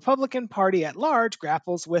as the Republican Party at large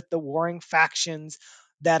grapples with the warring factions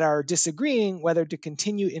that are disagreeing whether to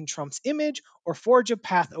continue in Trump's image or forge a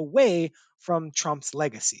path away from Trump's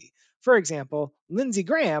legacy. For example, Lindsey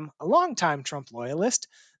Graham, a longtime Trump loyalist,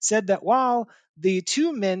 said that while the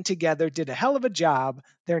two men together did a hell of a job,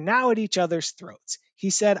 they're now at each other's throats. He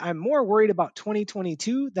said, "I'm more worried about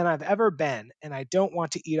 2022 than I've ever been, and I don't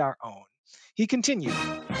want to eat our own." He continued.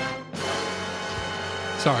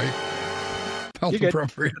 Sorry. Felt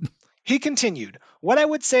appropriate. He continued, "What I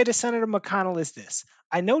would say to Senator McConnell is this.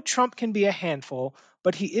 I know Trump can be a handful,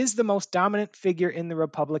 but he is the most dominant figure in the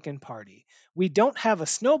Republican Party. We don't have a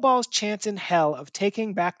snowball's chance in hell of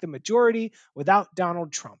taking back the majority without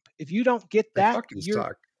Donald Trump. If you don't get that,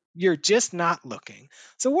 you're just not looking."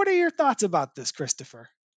 So what are your thoughts about this, Christopher?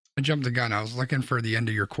 I jumped the gun. I was looking for the end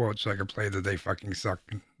of your quote so I could play the "they fucking suck."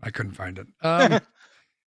 I couldn't find it.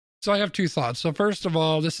 So I have two thoughts. So first of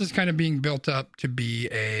all, this is kind of being built up to be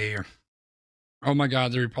oh my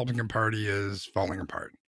God, the Republican Party is falling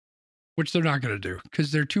apart, which they're not going to do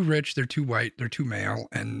because they're too rich, they're too white, they're too male,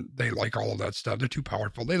 and they like all of that stuff. They're too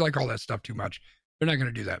powerful. They like all that stuff too much. They're not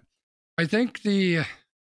going to do that. I think there's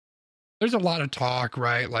a lot of talk,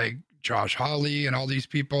 right? Like Josh Hawley and all these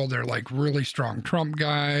people, they're like really strong Trump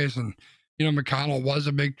guys. And, McConnell was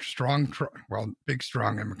a big, strong, big,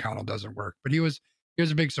 strong, and McConnell doesn't work, but he was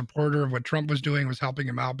a big supporter of what Trump was doing, was helping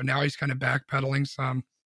him out, but now he's kind of backpedaling some.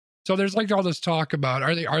 So there's like all this talk about,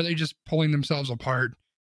 are they just pulling themselves apart?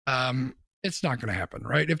 It's not going to happen,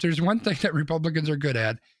 right? If there's one thing that Republicans are good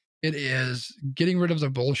at, it is getting rid of the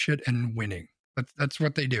bullshit and winning. That's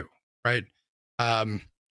what they do, right?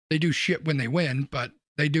 They do shit when they win, but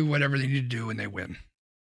they do whatever they need to do when they win,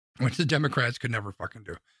 which the Democrats could never fucking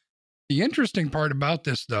do. The interesting part about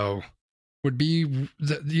this, though, would be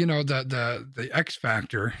the X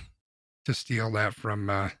factor, to steal that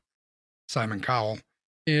from Simon Cowell,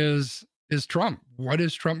 is Trump. What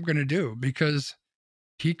is Trump going to do? Because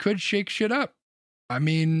he could shake shit up. I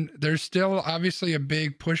mean, there's still obviously a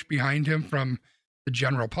big push behind him from the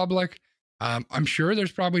general public. I'm sure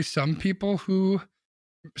there's probably some people who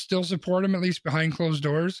still support him, at least behind closed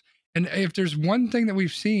doors. And if there's one thing that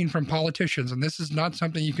we've seen from politicians, and this is not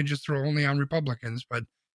something you can just throw only on Republicans, but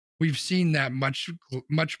we've seen that much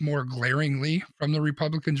more glaringly from the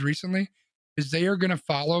Republicans recently, is they are going to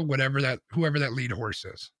follow whoever that lead horse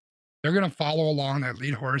is. They're going to follow along that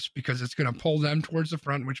lead horse because it's going to pull them towards the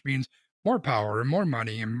front, which means more power and more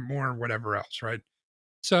money and more whatever else, right?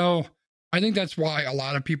 So I think that's why a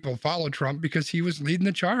lot of people follow Trump, because he was leading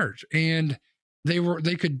the charge, and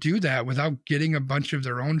they could do that without getting a bunch of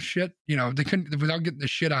their own shit. They couldn't, without getting the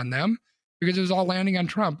shit on them, because it was all landing on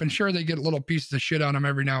Trump. And sure, they get little pieces of shit on him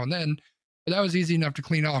every now and then, but that was easy enough to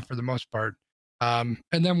clean off for the most part. And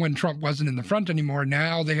then when Trump wasn't in the front anymore,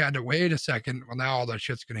 now they had to wait a second. Well, now all that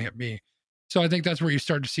shit's going to hit me. So I think that's where you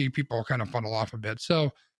start to see people kind of funnel off a bit.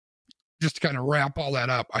 So just to kind of wrap all that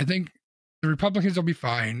up, I think the Republicans will be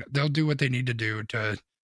fine. They'll do what they need to do to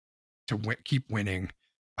to keep winning,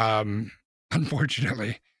 um,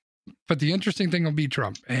 unfortunately. But the interesting thing will be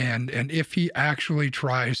Trump, and if he actually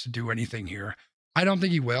tries to do anything here, I don't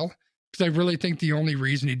think he will, because I really think the only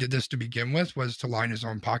reason he did this to begin with was to line his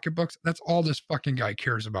own pocketbooks. That's all this fucking guy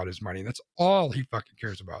cares about is money. That's all he fucking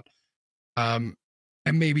cares about. And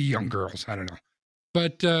maybe young girls, I don't know,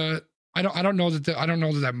 but I don't know that I don't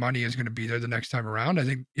know that money is going to be there the next time around. I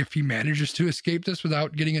think if he manages to escape this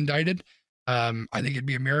without getting indicted, I think it'd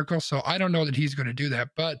be a miracle. So I don't know that he's going to do that,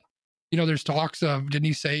 but there's talks of, didn't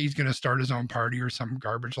he say he's going to start his own party or some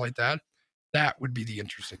garbage like that? That would be the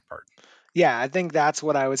interesting part. Yeah, I think that's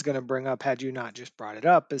what I was going to bring up had you not just brought it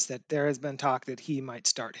up, is that there has been talk that he might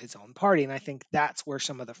start his own party. And I think that's where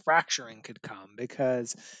some of the fracturing could come,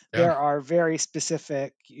 because Yeah. there are very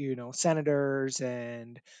specific, senators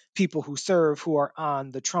and people who serve who are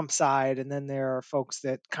on the Trump side. And then there are folks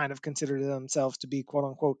that kind of consider themselves to be quote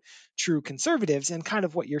unquote true conservatives. And kind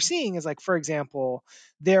of what you're seeing is, like, for example,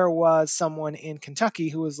 there was someone in Kentucky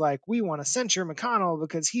who was like, we want to censure McConnell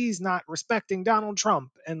because he's not respecting Donald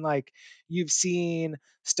Trump. And like, you've seen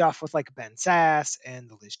stuff with like Ben Sass and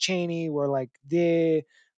the Liz Cheney, where like the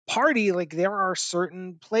party, like there are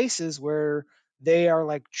certain places where they are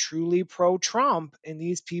like truly pro Trump, and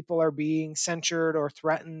these people are being censured or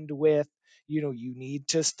threatened with, you need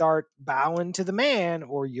to start bowing to the man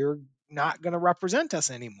or you're not going to represent us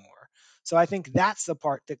anymore. So I think that's the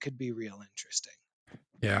part that could be real interesting.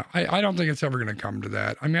 Yeah, I don't think it's ever going to come to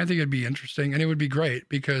that. I mean, I think it'd be interesting and it would be great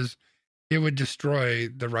because it would destroy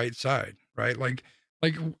the right side, right? Like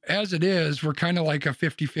as it is, we're kind of like a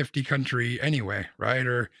 50-50 country anyway, right?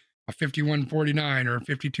 Or a 51-49 or a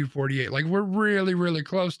 52-48. Like we're really, really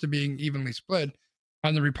close to being evenly split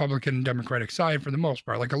on the Republican and Democratic side for the most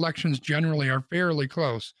part. Like elections generally are fairly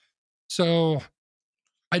close. So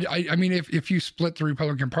I mean, if you split the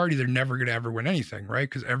Republican Party, they're never going to ever win anything, right?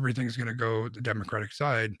 Because everything's going to go the Democratic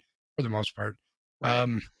side for the most part.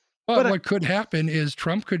 Right. But But what could happen is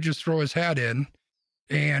Trump could just throw his hat in,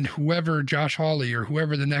 and whoever Josh Hawley or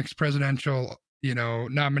whoever the next presidential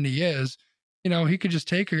nominee is, he could just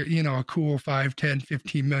take a cool 5, 10,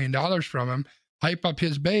 $15 million from him, hype up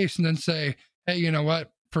his base, and then say, hey, you know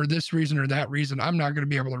what? For this reason or that reason, I'm not going to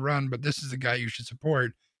be able to run, but this is the guy you should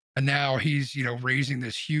support. And now he's raising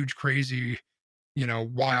this huge, crazy,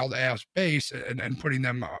 wild ass base and putting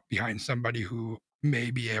them behind somebody who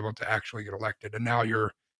may be able to actually get elected. And now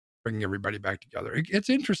you're bringing everybody back together. It's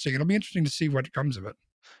interesting. It'll be interesting to see what comes of it.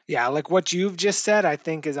 yeah, like what you've just said, I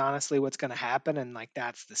think is honestly what's going to happen. And like,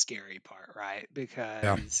 that's the scary part, right? Yeah.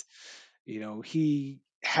 Because, he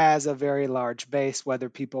has a very large base, whether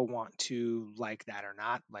people want to like that or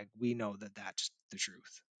not. Like, we know that that's the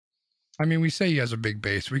truth. I mean, we say he has a big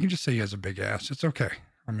base. We can just say he has a big ass. It's okay.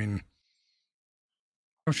 I mean,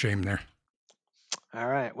 no shame there. All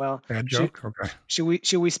right. Well, Bad joke? Okay.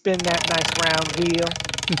 should we spin that nice round wheel?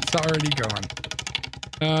 It's already going.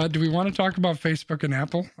 Do we want to talk about Facebook and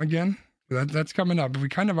Apple again? That's coming up. We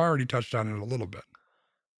kind of already touched on it a little bit.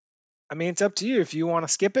 I mean, it's up to you. If you want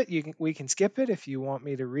to skip it, we can skip it. If you want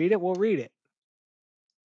me to read it, we'll read it.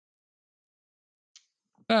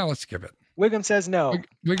 Let's skip it. Wiggum says no.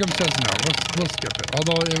 Wiggum says no. We'll skip it.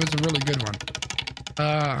 Although it was a really good one.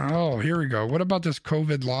 Here we go. What about this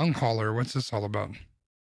COVID long hauler? What's this all about?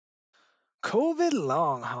 COVID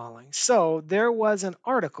long hauling. So there was an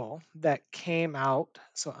article that came out.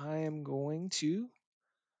 So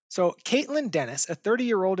Caitlin Dennis, a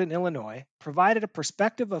 30-year-old in Illinois, provided a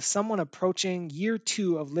perspective of someone approaching year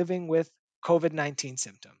 2 of living with COVID-19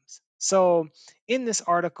 symptoms. So in this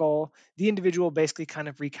article, the individual basically kind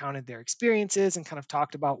of recounted their experiences and kind of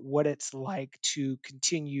talked about what it's like to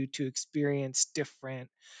continue to experience different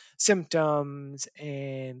symptoms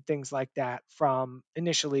and things like that from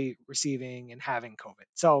initially receiving and having COVID.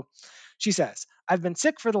 So she says, I've been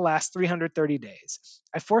sick for the last 330 days.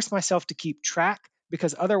 I forced myself to keep track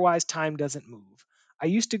because otherwise time doesn't move. I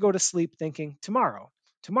used to go to sleep thinking, tomorrow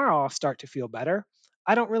I'll start to feel better.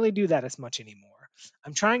 I don't really do that as much anymore.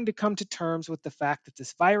 I'm trying to come to terms with the fact that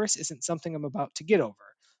this virus isn't something I'm about to get over.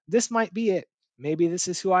 This might be it. Maybe this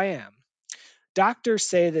is who I am. Doctors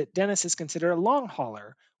say that Dennis is considered a long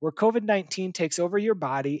hauler, where COVID 19 takes over your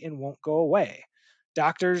body and won't go away.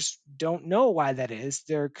 Doctors don't know why that is.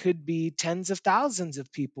 There could be tens of thousands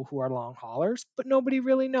of people who are long haulers, but nobody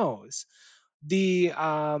really knows. The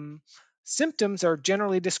symptoms are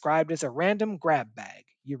generally described as a random grab bag.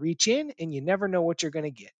 You reach in and you never know what you're going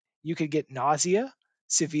to get. You could get nausea,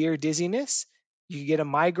 severe dizziness, you could get a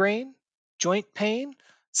migraine, joint pain.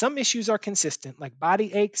 Some issues are consistent, like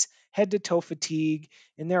body aches, head to toe fatigue,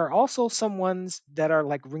 and there are also some ones that are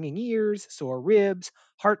like ringing ears, sore ribs,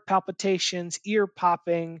 heart palpitations, ear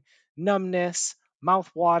popping, numbness,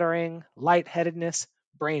 mouth watering, lightheadedness,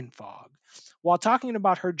 brain fog. While talking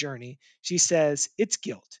about her journey, she says, "It's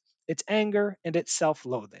guilt, it's anger, and it's self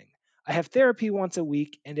loathing. I have therapy once a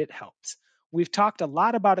week and it helps. We've talked a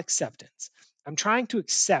lot about acceptance. I'm trying to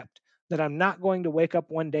accept that I'm not going to wake up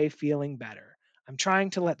one day feeling better. I'm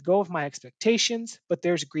trying to let go of my expectations, but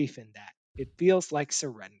there's grief in that. It feels like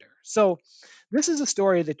surrender." So, this is a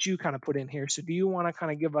story that you kind of put in here. So, do you want to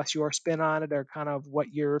kind of give us your spin on it or kind of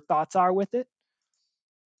what your thoughts are with it?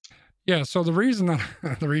 Yeah, so the reason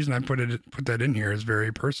that the reason I put that in here is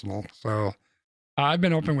very personal. So I've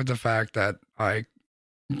been open with the fact that I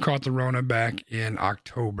caught the Rona back in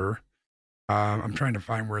October. I'm trying to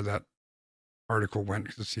find where that article went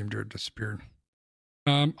because it seemed to have disappeared.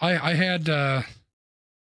 I had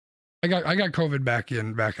I got COVID back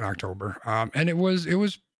in October, and it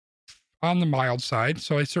was on the mild side.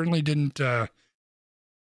 So I certainly didn't get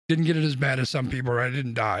it as bad as some people. Right? I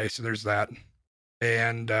didn't die, so there's that.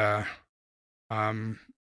 And um,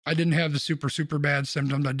 I didn't have the super bad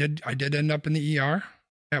symptoms. I did end up in the ER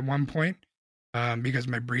at one point because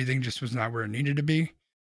my breathing just was not where it needed to be.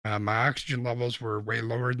 My oxygen levels were way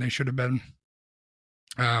lower than they should have been.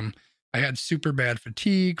 I had super bad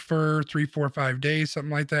fatigue for 3, 4, 5 days,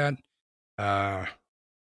 something like that. Uh,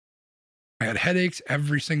 I had headaches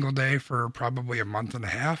every single day for probably a month and a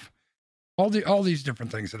half. All these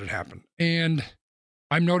different things that had happened, and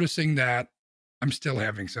I'm noticing that I'm still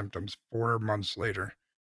having symptoms 4 months later.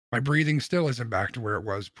 My breathing still isn't back to where it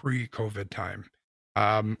was pre-COVID time.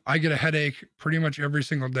 I get a headache pretty much every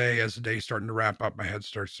single day. As the day's starting to wrap up, my head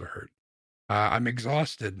starts to hurt. I'm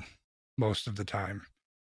exhausted most of the time.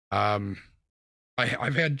 Um,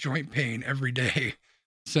 I've had joint pain every day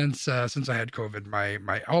since I had COVID.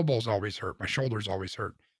 My elbows always hurt. My shoulders always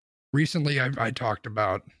hurt. Recently, I talked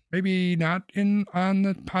about, maybe not in on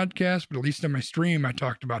the podcast, but at least in my stream, I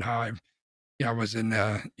talked about how I was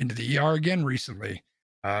into the ER again recently,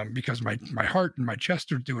 because my heart and my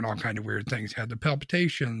chest are doing all kind of weird things. Had the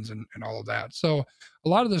palpitations and all of that. So a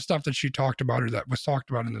lot of the stuff that she talked about, or that was talked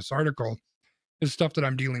about in this article, is stuff that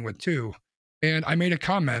I'm dealing with too. And I made a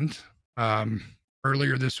comment um,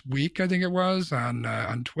 earlier this week, I think it was,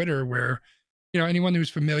 on Twitter, where anyone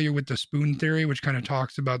who's familiar with the spoon theory, which kind of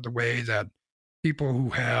talks about the way that people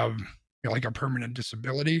who have like a permanent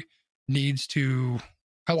disability needs to,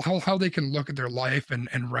 how they can look at their life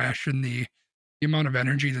and ration the amount of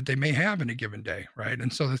energy that they may have in a given day, right?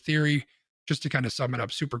 And so the theory, just to kind of sum it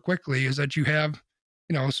up super quickly, is that you have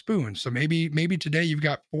a spoon. So maybe today you've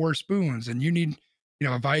got 4 spoons, and you need,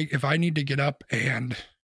 if I need to get up and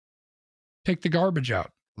take the garbage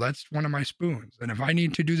out, that's one of my spoons. And if I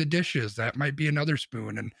need to do the dishes, that might be another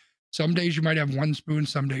spoon. And some days you might have 1 spoon,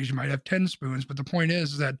 some days you might have 10 spoons. But the point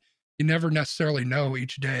is that you never necessarily know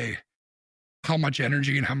each day how much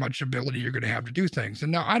energy and how much ability you're going to have to do things.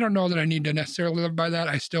 And now I don't know that I need to necessarily live by that.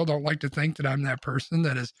 I still don't like to think that I'm that person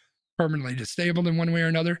that is permanently disabled in one way or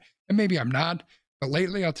another. And maybe I'm not. But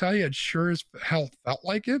lately, I'll tell you, it sure as hell felt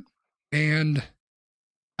like it. And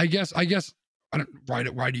I guess I don't,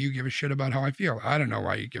 why do you give a shit about how I feel? I don't know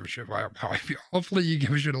why you give a shit about how I feel. Hopefully you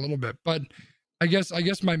give a shit a little bit, but I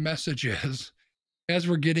guess my message is, as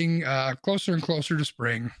we're getting closer and closer to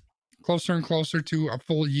spring, closer and closer to a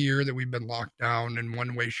full year that we've been locked down in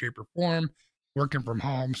one way, shape, or form, working from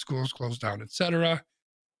home, schools closed down, etc.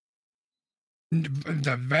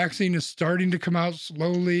 The vaccine is starting to come out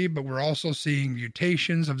slowly, but we're also seeing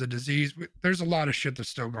mutations of the disease. There's a lot of shit that's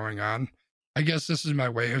still going on. I guess this is my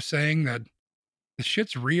way of saying that the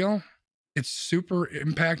shit's real. It's super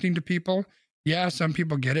impacting to people. Yeah, some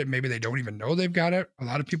people get it. Maybe they don't even know they've got it. A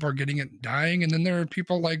lot of people are getting it and dying. And then there are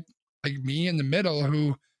people like me in the middle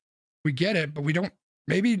who, we get it, but we don't,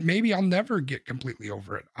 maybe I'll never get completely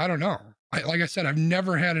over it. I don't know. Like I said, I've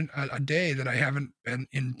never had a day that I haven't been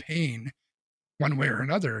in pain one way or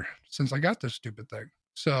another since I got this stupid thing.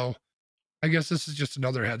 So I guess this is just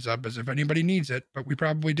another heads up, as if anybody needs it, but we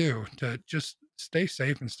probably do, to just stay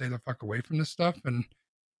safe and stay the fuck away from this stuff. And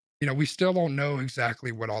we still don't know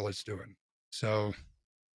exactly what all it's doing. So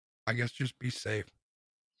I guess just be safe.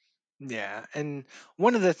 Yeah, and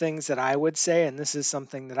one of the things that I would say, and this is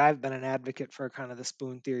something that I've been an advocate for kind of the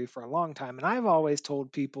spoon theory for a long time, and I've always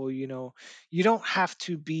told people, you don't have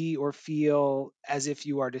to be or feel as if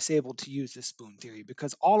you are disabled to use the spoon theory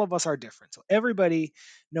because all of us are different. So everybody,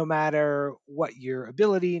 no matter what your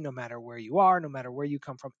ability, no matter where you are, no matter where you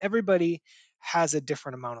come from, everybody has a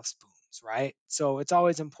different amount of spoons, right? So it's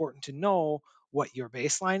always important to know what your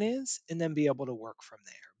baseline is and then be able to work from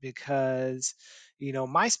there. Because,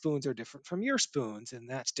 my spoons are different from your spoons, and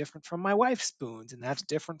that's different from my wife's spoons, and that's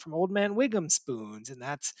different from old man Wiggum's spoons, and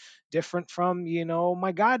that's different from,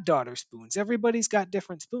 my goddaughter's spoons. Everybody's got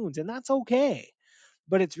different spoons, and that's okay.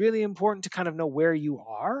 But it's really important to kind of know where you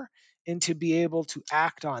are and to be able to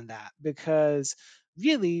act on that, because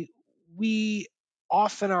really we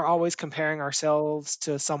often are always comparing ourselves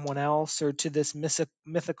to someone else or to this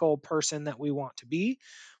mythical person that we want to be,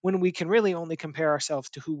 when we can really only compare ourselves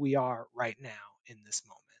to who we are right now in this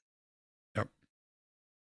moment. Yep.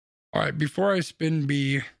 All right. Before I spin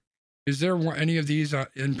B, is there any of these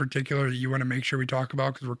in particular that you want to make sure we talk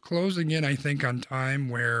about? Because we're closing in, I think, on time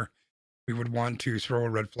where we would want to throw a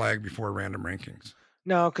red flag before random rankings.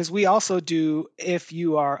 No, because we also do, if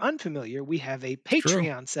you are unfamiliar, we have a True.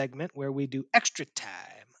 Patreon segment where we do extra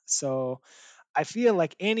time. So I feel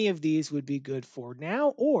like any of these would be good for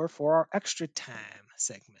now or for our extra time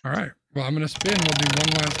segment. All right. Well, I'm going to spin. We'll do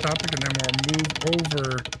one last topic and then we'll move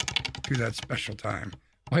over to that special time.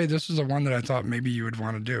 Oh, hey, this is the one that I thought maybe you would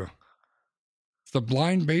want to do. It's the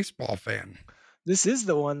blind baseball fan. This is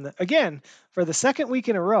the one that, again, for the second week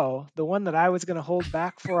in a row, the one that I was going to hold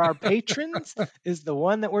back for our patrons is the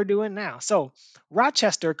one that we're doing now. So,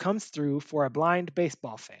 Rochester comes through for a blind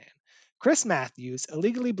baseball fan. Chris Matthews, a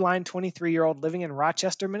legally blind 23-year-old living in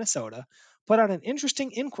Rochester, Minnesota, put out an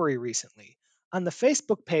interesting inquiry recently. On the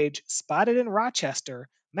Facebook page Spotted in Rochester,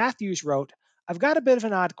 Matthews wrote, "I've got a bit of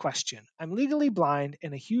an odd question. I'm legally blind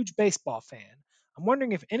and a huge baseball fan. I'm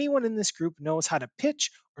wondering if anyone in this group knows how to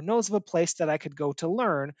pitch or knows of a place that I could go to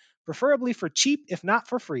learn, preferably for cheap, if not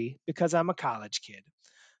for free, because I'm a college kid."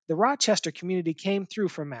 The Rochester community came through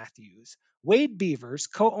for Matthews. Wade Beavers,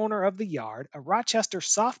 co owner of The Yard, a Rochester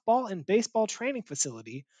softball and baseball training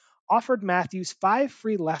facility, offered Matthews 5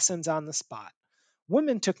 free lessons on the spot.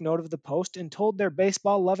 Women took note of the post and told their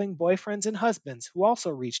baseball loving boyfriends and husbands, who also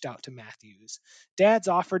reached out to Matthews. Dads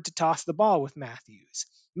offered to toss the ball with Matthews.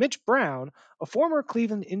 Mitch Brown, a former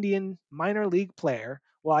Cleveland Indian minor league player,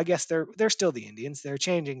 well, I guess they're still the Indians, they're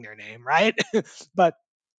changing their name, right? But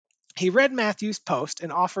he read Matthews' post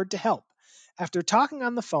and offered to help. After talking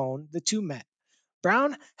on the phone, the two met.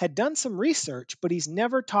 Brown had done some research, but he's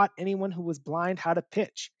never taught anyone who was blind how to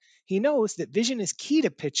pitch. He knows that vision is key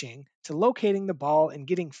to pitching, to locating the ball and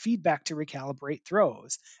getting feedback to recalibrate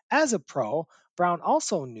throws. As a pro, Brown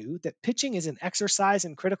also knew that pitching is an exercise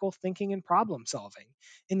in critical thinking and problem solving.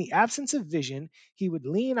 In the absence of vision, he would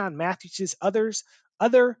lean on Matthews'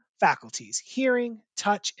 other faculties, hearing,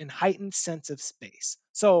 touch, and heightened sense of space.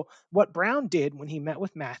 So, what Brown did when he met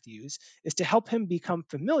with Matthews is to help him become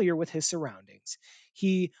familiar with his surroundings.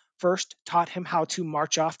 He first taught him how to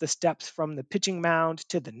march off the steps from the pitching mound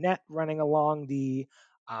to the net running along the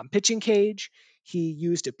pitching cage. He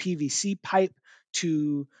used a PVC pipe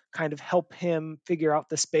to kind of help him figure out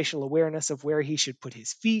the spatial awareness of where he should put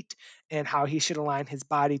his feet and how he should align his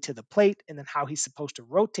body to the plate, and then how he's supposed to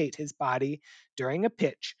rotate his body during a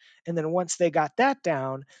pitch. And then once they got that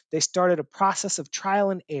down, they started a process of trial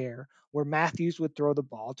and error where Matthews would throw the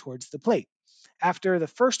ball towards the plate. After the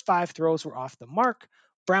first 5 throws were off the mark,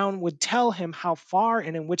 Brown would tell him how far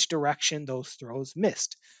and in which direction those throws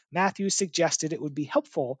missed. Matthews suggested it would be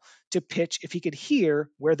helpful to pitch if he could hear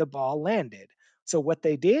where the ball landed. So what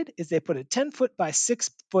they did is they put a 10-foot by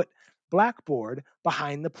 6-foot blackboard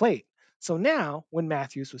behind the plate. So now, when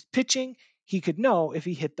Matthews was pitching, he could know if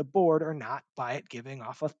he hit the board or not by it giving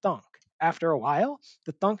off a thunk. After a while,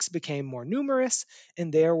 the thunks became more numerous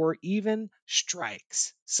and there were even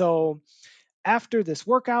strikes. So after this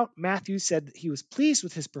workout, Matthews said that he was pleased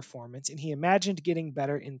with his performance and he imagined getting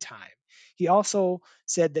better in time. He also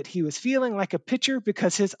said that he was feeling like a pitcher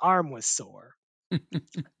because his arm was sore.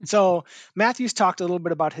 So Matthews talked a little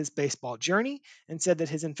bit about his baseball journey and said that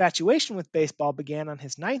his infatuation with baseball began on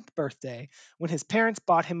his 9th birthday when his parents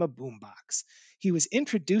bought him a boombox. He was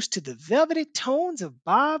introduced to the velvety tones of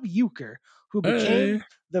Bob Uecker, who became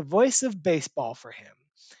the voice of baseball for him.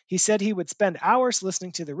 He said he would spend hours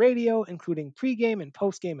listening to the radio, including pregame and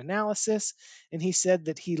postgame analysis. And he said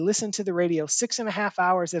that he listened to the radio 6.5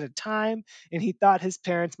 hours at a time, and he thought his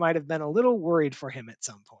parents might have been a little worried for him at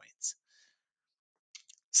some points.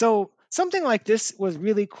 So something like this was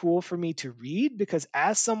really cool for me to read, because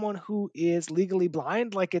as someone who is legally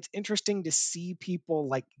blind, like, it's interesting to see people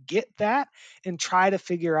like get that and try to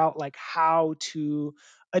figure out like how to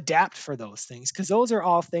adapt for those things, because those are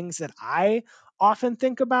all things that I often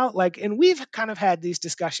think about. Like, and we've kind of had these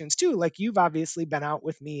discussions too. Like, you've obviously been out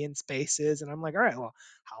with me in spaces and I'm like, all right, well,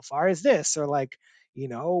 how far is this? Or like,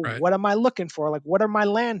 Right. what am I looking for? Like, what are my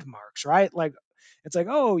landmarks, right? Like, It's like,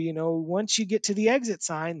 oh, once you get to the exit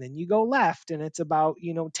sign, then you go left, and it's about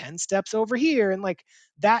 10 steps over here, and like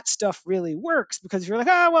that stuff really works because you're like,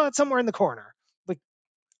 oh, well, it's somewhere in the corner. Like,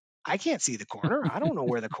 I can't see the corner. I don't know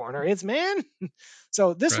where the corner is, man.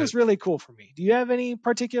 So this Right. was really cool for me. Do you have any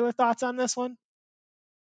particular thoughts on this one?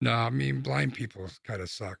 No, I mean, blind people kind of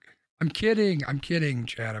suck. I'm kidding,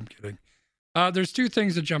 Chad. I'm kidding. There's two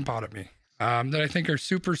things that jump out at me that I think are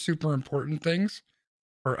super, super important things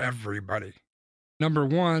for everybody. Number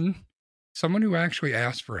one, someone who actually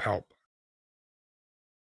asked for help.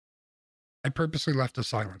 I purposely left a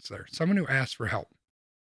silence there. Someone who asked for help.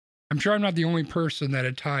 I'm sure I'm not the only person that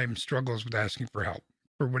at times struggles with asking for help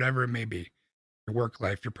for whatever it may be. Your work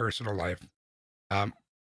life, your personal life,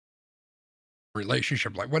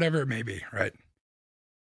 relationship life, whatever it may be, right?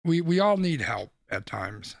 We all need help at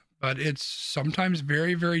times, but it's sometimes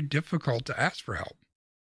very, very difficult to ask for help.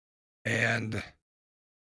 And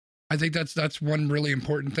I think that's one really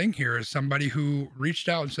important thing here is somebody who reached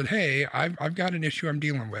out and said, hey, I've got an issue I'm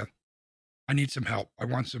dealing with. I need some help. I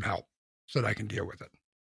want some help so that I can deal with it.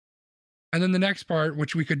 And then the next part,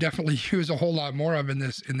 which we could definitely use a whole lot more of in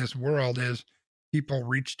this world, is people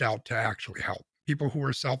reached out to actually help. People who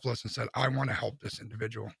were selfless and said, I want to help this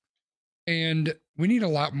individual. And we need a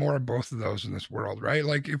lot more of both of those in this world, right?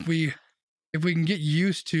 Like if we can get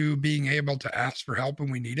used to being able to ask for help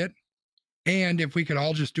when we need it, and if we could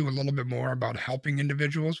all just do a little bit more about helping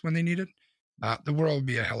individuals when they need it, the world would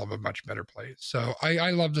be a hell of a much better place. So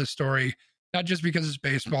I love this story, not just because it's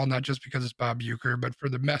baseball, not just because it's Bob Uecker, but for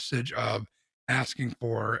the message of asking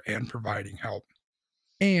for and providing help.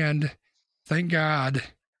 And thank God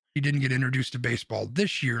he didn't get introduced to baseball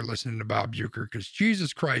this year listening to Bob Uecker, because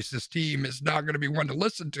Jesus Christ, this team is not going to be one to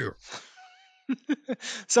listen to.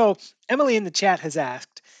 So Emily in the chat has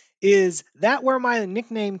asked, is that where my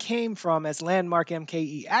nickname came from as Landmark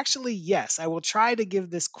MKE? Actually, yes. I will try to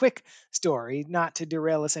give this quick story, not to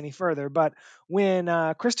derail us any further. But when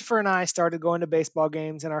Christopher and I started going to baseball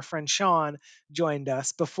games and our friend Sean joined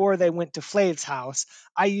us, before they went to Flav's house,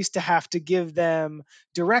 I used to have to give them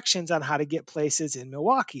directions on how to get places in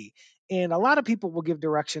Milwaukee. And a lot of people will give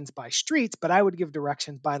directions by streets, but I would give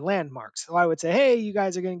directions by landmarks. So I would say, hey, you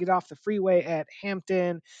guys are going to get off the freeway at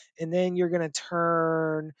Hampton, and then you're going to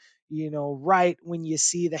turn, right when you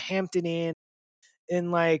see the Hampton Inn.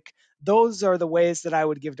 And like, those are the ways that I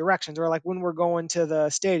would give directions. Or like when we're going to the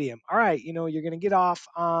stadium, all right, you're going to get off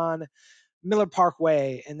on Miller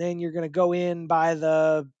Parkway, and then you're going to go in by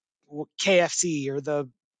the KFC or the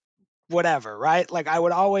whatever, right? Like I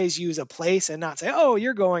would always use a place and not say, oh,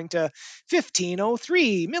 you're going to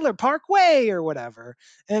 1503 Miller Park Way or whatever.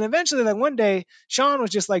 And eventually, like one day, Sean was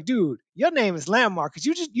just like, dude, your name is Landmark because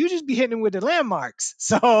you just be hitting with the landmarks.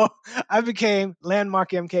 So I became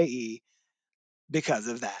Landmark MKE because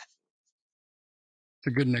of that. It's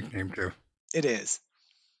a good nickname too. It is.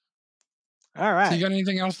 All right. So you got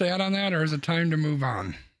anything else to add on that, or is it time to move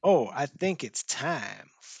on? Oh, I think it's time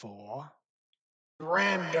for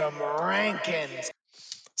Random Rankings.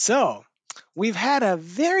 So, we've had a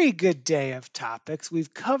very good day of topics.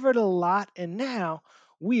 We've covered a lot, and now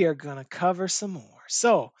we are going to cover some more.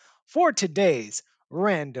 So, for today's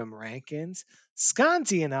Random Rankings,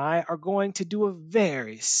 Sconzi and I are going to do a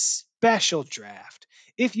very special draft.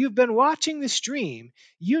 If you've been watching the stream,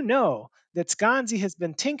 you know that Sconzi has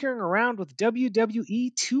been tinkering around with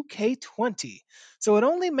WWE 2K20. So it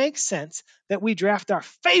only makes sense that we draft our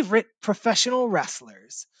favorite professional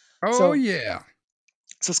wrestlers. Oh, yeah.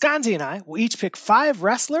 So Sconzi and I will each pick 5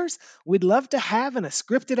 wrestlers we'd love to have in a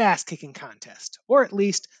scripted ass-kicking contest, or at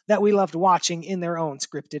least that we loved watching in their own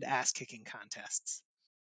scripted ass-kicking contests.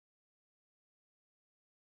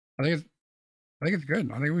 I think it's good.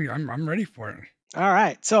 I'm ready for it. All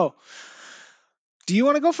right. So, do you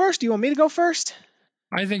want to go first? Do you want me to go first?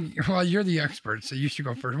 I think. Well, you're the expert, so you should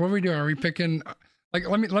go first. What are we doing? Are we picking? Like,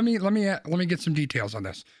 let me get some details on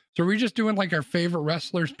this. So, are we just doing like our favorite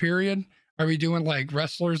wrestlers? Period. Are we doing like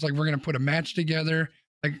wrestlers? Like, we're gonna put a match together.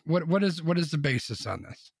 Like, what is the basis on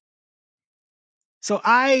this? So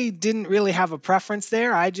I didn't really have a preference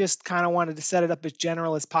there. I just kind of wanted to set it up as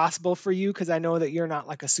general as possible for you because I know that you're not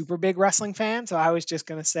like a super big wrestling fan. So I was just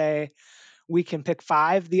going to say we can pick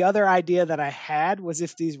 5. The other idea that I had was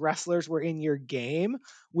if these wrestlers were in your game,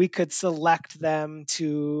 we could select them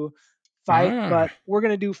to fight, but we're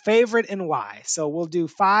going to do favorite and why. So we'll do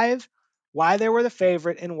 5, why they were the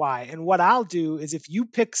favorite and why. And what I'll do is if you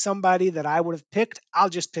pick somebody that I would have picked, I'll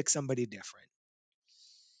just pick somebody different.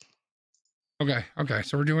 Okay.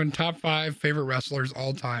 So we're doing top 5 favorite wrestlers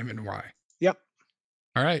all time and why. Yep.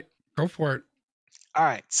 All right, go for it. All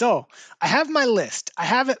right. So I have my list. I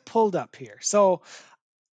have it pulled up here. So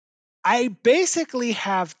I basically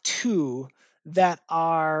have two that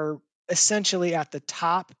are essentially at the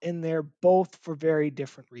top, and they're both for very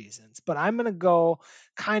different reasons. But I'm going to go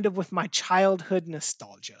kind of with my childhood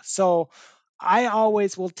nostalgia. So I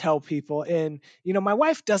always will tell people, and my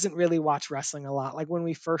wife doesn't really watch wrestling a lot. Like when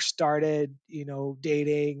we first started,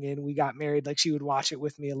 dating and we got married, like she would watch it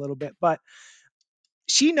with me a little bit. But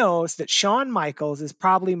she knows that Shawn Michaels is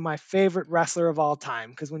probably my favorite wrestler of all time,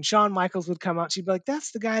 because when Shawn Michaels would come out, she'd be like,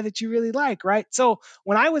 "That's the guy that you really like, right?" So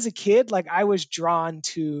when I was a kid, like I was drawn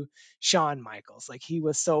to Shawn Michaels. Like he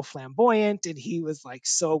was so flamboyant and he was like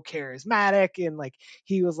so charismatic and like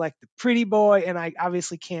he was like the pretty boy. And I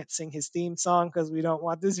obviously can't sing his theme song because we don't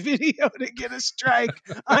want this video to get a strike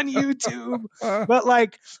on YouTube. But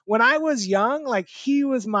like when I was young, like he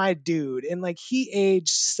was my dude, and like he aged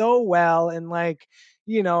so well. And like,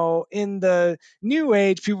 in the new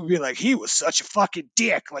age, people would be like, he was such a fucking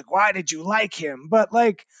dick. Like, why did you like him? But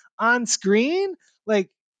like on screen, like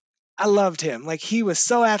I loved him. Like he was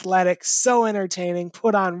so athletic, so entertaining,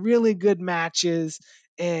 put on really good matches.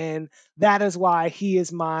 And that is why he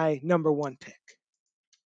is my number one pick.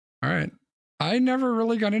 All right. I never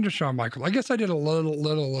really got into Shawn Michaels. I guess I did a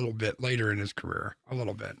little bit later in his career, a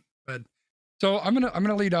little bit. But so I'm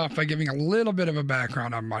gonna lead off by giving a little bit of a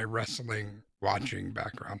background on my wrestling watching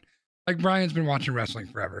background. Like Brian's been watching wrestling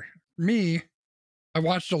forever. Me, I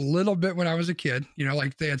watched a little bit when I was a kid.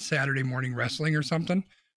 Like they had Saturday morning wrestling or something.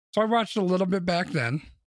 So I watched a little bit back then,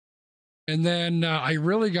 and then I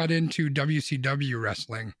really got into WCW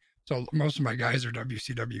wrestling. So most of my guys are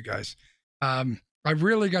WCW guys. I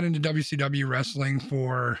really got into WCW wrestling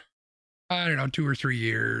for, I don't know, 2 or 3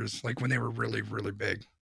 years, like when they were really, really big.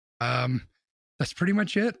 That's pretty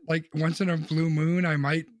much it. Like once in a blue moon, I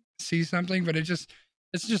might see something, but it's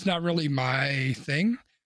just not really my thing.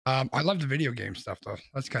 I love the video game stuff though.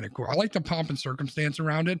 That's kind of cool. I like the pomp and circumstance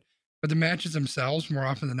around it, but the matches themselves, more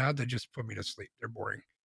often than not, they just put me to sleep. They're boring.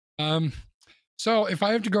 So if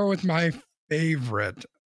I have to go with my favorite,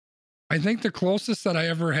 I think the closest that I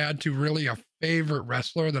ever had to really a favorite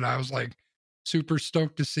wrestler that I was like super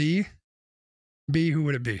stoked to see, who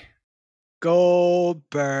would it be?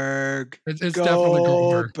 Goldberg. It's definitely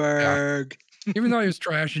Goldberg. Goldberg. Yeah. Even though he was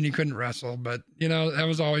trash and he couldn't wrestle, but that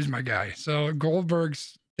was always my guy. So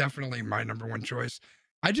Goldberg's definitely my number one choice.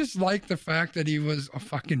 I just like the fact that he was a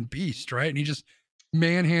fucking beast, right? And he just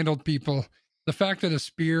manhandled people. The fact that a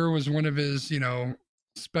spear was one of his,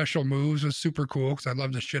 special moves was super cool because I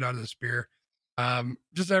love the shit out of the spear.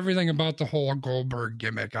 Just everything about the whole Goldberg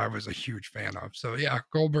gimmick, I was a huge fan of. So yeah,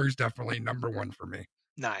 Goldberg's definitely number one for me.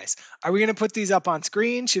 Nice. Are we going to put these up on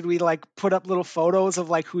screen? Should we like put up little photos of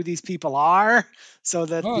like who these people are so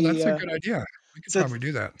that that's a good idea. We could probably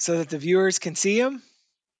do that so that the viewers can see them.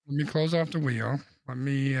 Let me close off the wheel. Let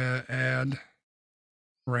me add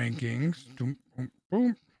rankings. Boom, boom,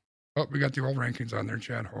 boom. Oh, we got the old rankings on there,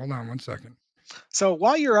 Chad. Hold on one second. So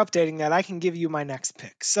while you're updating that, I can give you my next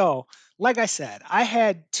pick. So, like I said, I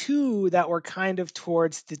had two that were kind of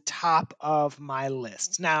towards the top of my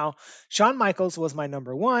list. Now, Shawn Michaels was my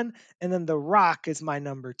number one, and then The Rock is my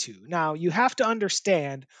number two. Now, you have to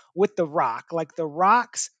understand with The Rock, like The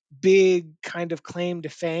Rock's big kind of claim to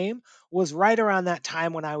fame was right around that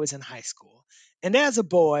time when I was in high school. And as a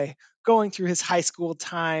boy, going through his high school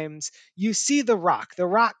times, you see The Rock. The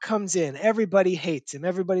Rock comes in, everybody hates him.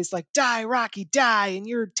 Everybody's like, "Die, Rocky, die, and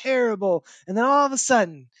you're terrible." And then all of a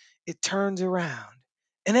sudden, it turns around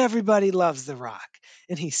and everybody loves The Rock.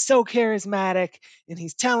 And he's so charismatic and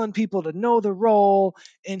he's telling people to know the role,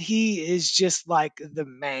 and he is just like the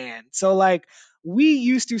man. So like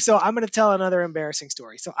so I'm going to tell another embarrassing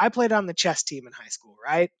story. So I played on the chess team in high school,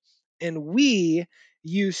 right? And we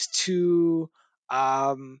used to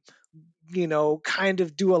kind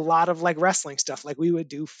of do a lot of like wrestling stuff. Like we would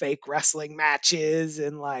do fake wrestling matches,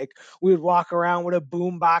 and like we would walk around with a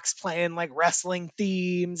boombox playing like wrestling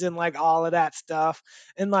themes and like all of that stuff.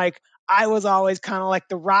 And like I was always kind of like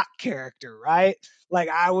the Rock character, right? Like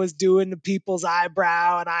I was doing the people's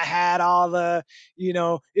eyebrow, and I had all the,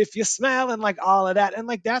 if you smell, and like all of that. And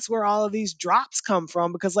like that's where all of these drops come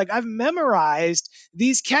from, because like I've memorized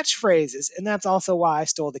these catchphrases, and that's also why I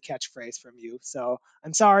stole the catchphrase from you. So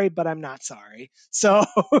I'm sorry, but I'm not sorry. So,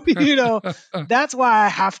 that's why I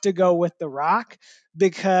have to go with The Rock,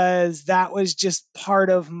 because that was just part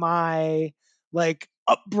of my like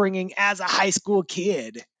upbringing as a high school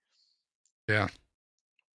kid. Yeah.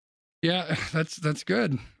 Yeah, that's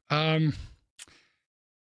good. I'm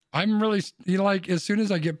really, like as soon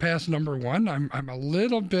as I get past number one, I'm a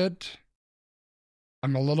little bit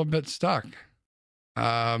stuck.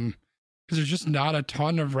 Because there's just not a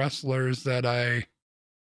ton of wrestlers that I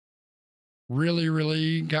really,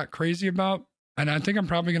 really got crazy about. And I think I'm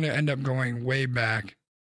probably going to end up going way back.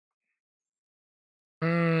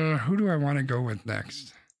 Who do I want to go with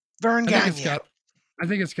next? Vern Gagne. I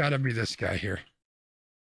think it's got to be this guy here.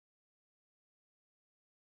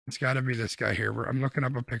 It's got to be this guy here. I'm looking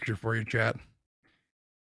up a picture for you, chat.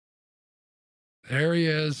 There he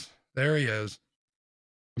is. There he is.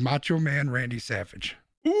 The Macho Man Randy Savage.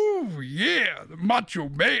 Ooh, yeah, the Macho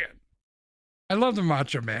Man. I love the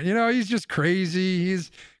Macho Man. You know, he's just crazy. He's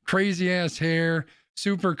crazy ass hair,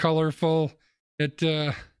 super colorful.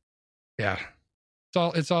 Yeah.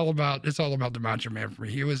 It's all about the Macho Man for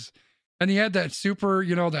me. And he had that super,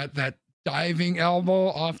 you know, that diving elbow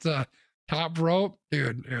off the top rope.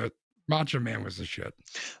 Dude, Macho Man was the shit.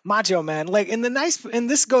 Macho Man, like, and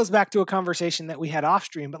this goes back to a conversation that we had off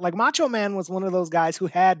stream, but like Macho Man was one of those guys who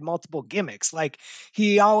had multiple gimmicks. Like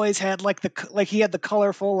he always had he had the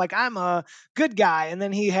colorful, like, I'm a good guy, and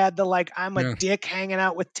then he had the like, I'm a dick hanging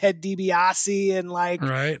out with Ted DiBiase, and like,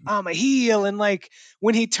 right. I'm a heel, and like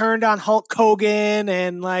when he turned on Hulk Hogan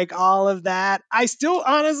and like all of that, I still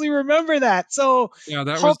honestly remember that. So yeah,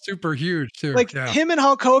 that was super huge too. Like him and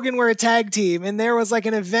Hulk Hogan were a tag team, and there was like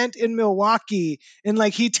an event in Milwaukee, and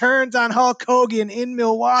like he turns on Hulk Hogan in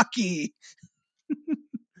Milwaukee.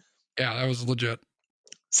 Yeah, that was legit.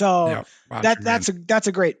 So that's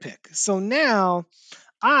a great pick. So now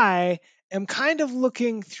I am kind of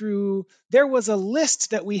looking through. There was a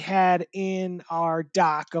list that we had in our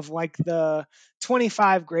doc of like the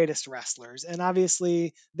 25 greatest wrestlers, and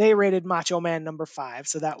obviously they rated Macho Man number 5,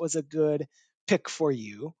 so that was a good pick for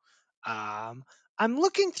you. I'm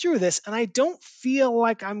looking through this, and I don't feel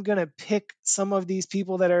like I'm gonna pick some of these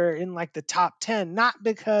people that are in like the top 10, not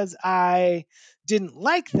because I didn't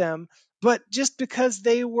like them, but just because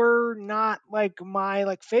they were not like my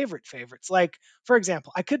like favorites. Like, for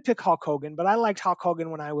example, I could pick Hulk Hogan, but I liked Hulk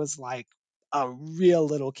Hogan when I was like a real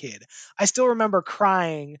little kid. I still remember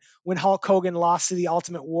crying when Hulk Hogan lost to the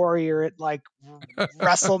Ultimate Warrior at like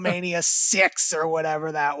WrestleMania 6 or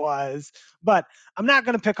whatever that was. But I'm not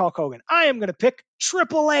going to pick Hulk Hogan. I am going to pick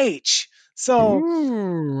Triple H. So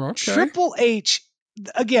ooh, okay. Triple H,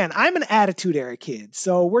 again, I'm an Attitude Era kid.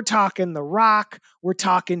 So we're talking The Rock, we're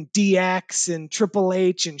talking DX and Triple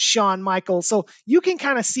H and Shawn Michaels. So you can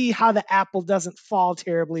kind of see how the apple doesn't fall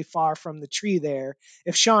terribly far from the tree there.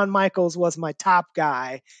 If Shawn Michaels was my top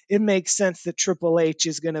guy, it makes sense that Triple H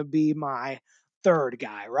is going to be my third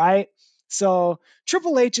guy, right? So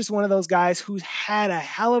Triple H is one of those guys who's had a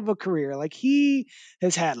hell of a career. Like he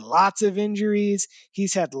has had lots of injuries.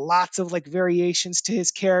 He's had lots of like variations to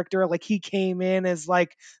his character. Like he came in as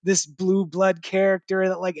like this blue blood character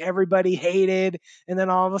that like everybody hated. And then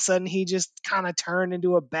all of a sudden he just kind of turned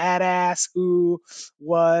into a badass who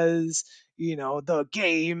was, you know, the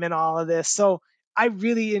game and all of this. So I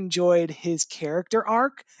really enjoyed his character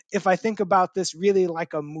arc. If I think about this really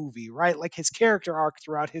like a movie, right? Like his character arc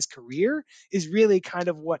throughout his career is really kind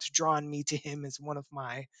of what's drawn me to him as one of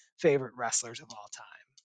my favorite wrestlers of all time.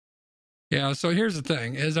 Yeah, so here's the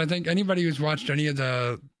thing is I think anybody who's watched any of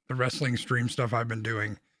the wrestling stream stuff I've been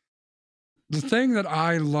doing, the thing that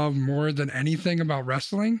I love more than anything about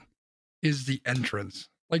wrestling is the entrance.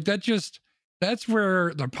 Like that's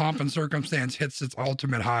where the pomp and circumstance hits its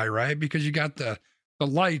ultimate high, right? Because you got the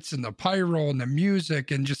lights and the pyro and the music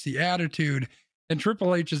and just the attitude. And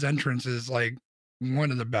Triple H's entrance is like one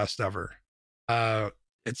of the best ever.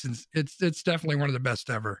 It's definitely one of the best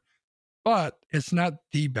ever, but it's not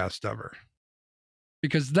the best ever,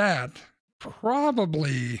 because that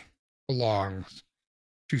probably belongs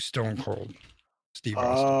to Stone Cold Steve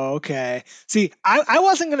Austin. Oh, okay. See, I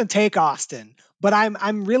wasn't going to take Austin, but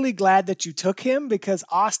I'm really glad that you took him, because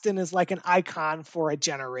Austin is like an icon for a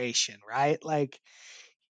generation, right? Like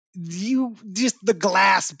you just, the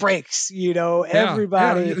glass breaks, you know,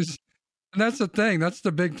 everybody. Yeah, and that's the thing. That's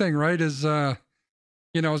the big thing, right? Is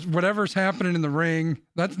you know, whatever's happening in the ring,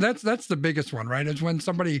 that's the biggest one, right? Is when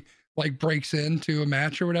somebody like breaks into a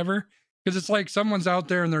match or whatever, because it's like someone's out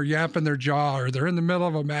there and they're yapping their jaw, or they're in the middle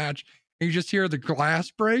of a match and you just hear the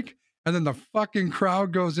glass break, and then the fucking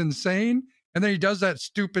crowd goes insane, and then he does that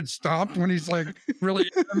stupid stomp when he's like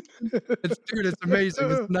really it's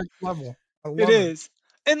amazing. It's next level. I love it.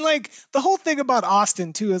 And like the whole thing about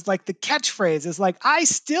Austin too is like the catchphrase is like, I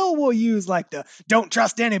still will use like the "don't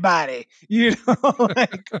trust anybody," you know,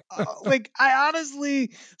 like I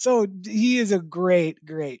honestly, so he is a great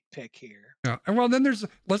pick here. Yeah. And well, then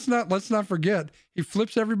let's not forget, he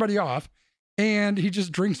flips everybody off and he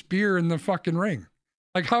just drinks beer in the fucking ring.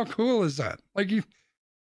 Like, how cool is that? Like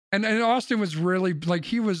and Austin was really like,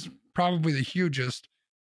 he was probably the hugest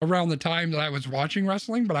around the time that I was watching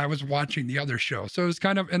wrestling, but I was watching the other show. So it was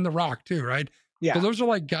kind of in The Rock too, right? Yeah. So those are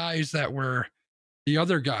like guys that were the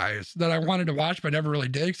other guys that I wanted to watch, but never really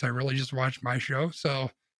did because I really just watched my show. So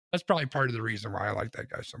that's probably part of the reason why I like that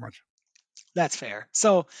guy so much. That's fair.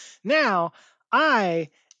 So now I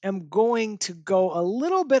am going to go a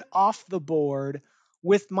little bit off the board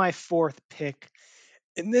with my fourth pick.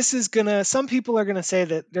 And this is some people are gonna say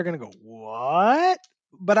that they're gonna go, what?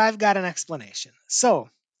 But I've got an explanation. So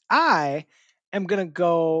I am gonna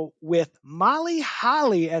go with Molly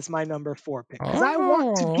Holly as my number 4 pick because I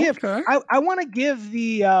want to give Okay. I want to give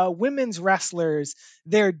the women's wrestlers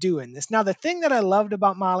their due in this. Now, the thing that I loved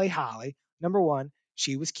about Molly Holly, number one,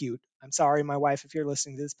 she was cute. I'm sorry, my wife, if you're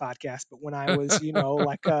listening to this podcast, but when I was,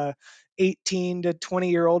 like a 18 to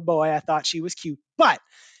 20-year-old boy, I thought she was cute. But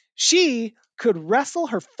she could wrestle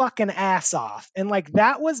her fucking ass off. And like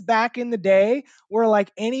that was back in the day where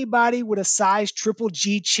like anybody with a size triple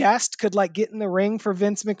G chest could like get in the ring for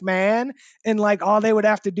Vince McMahon and like all they would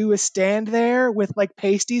have to do is stand there with like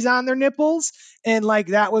pasties on their nipples and like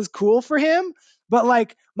that was cool for him. But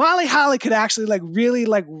like Molly Holly could actually like really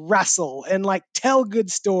like wrestle and like tell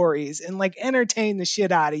good stories and like entertain the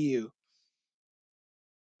shit out of you.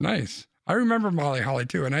 Nice. I remember Molly Holly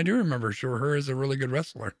too, and I do remember her as a really good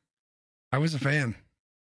wrestler. I was a fan.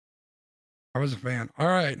 All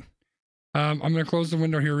right. I'm going to close the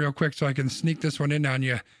window here real quick so I can sneak this one in on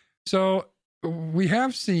you. So we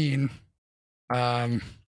have seen a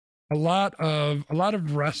lot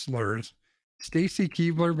of wrestlers. Stacy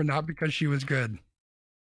Keibler, but not because she was good.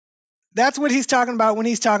 That's what he's talking about when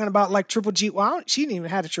he's talking about like triple G. Well, she didn't even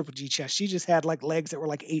have a triple G chest. She just had like legs that were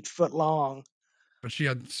like 8 foot long. But she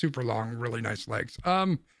had super long, really nice legs.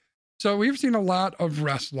 So we've seen a lot of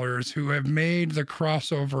wrestlers who have made the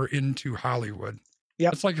crossover into Hollywood. Yeah,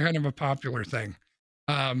 it's like kind of a popular thing.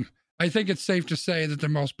 I think it's safe to say that the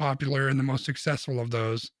most popular and the most successful of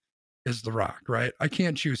those is The Rock, right? I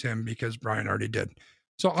can't choose him because Brian already did.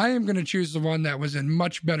 So I am going to choose the one that was in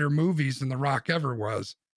much better movies than The Rock ever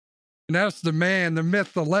was. And that's the man, the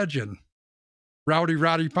myth, the legend.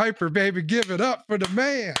 Roddy Piper, baby, give it up for the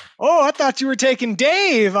man. Oh, I thought you were taking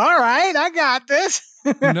Dave. All right, I got this.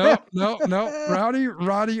 No.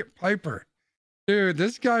 Roddy Piper. Dude,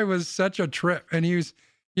 this guy was such a trip. And he was,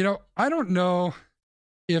 I don't know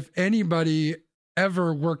if anybody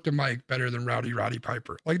ever worked a mic better than Roddy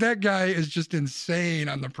Piper. Like that guy is just insane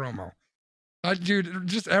on the promo. Dude,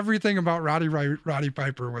 just everything about Roddy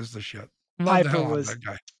Piper was the shit.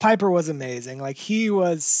 Piper was amazing. Like he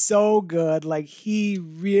was so good. Like he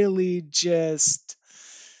really just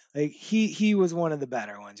like he was one of the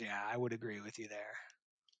better ones. Yeah, I would agree with you there.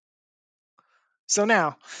 So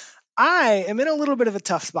now I am in a little bit of a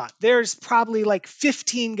tough spot. There's probably like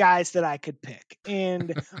 15 guys that I could pick.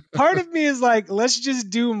 And part of me is like, let's just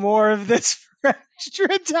do more of this for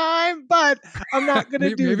extra time, but I'm not going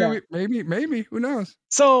to do that. Maybe, who knows?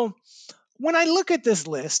 So when I look at this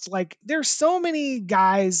list, like there's so many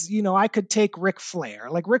guys, I could take Ric Flair.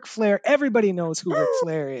 Like Ric Flair, everybody knows who Ric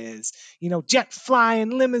Flair is. Jet flying,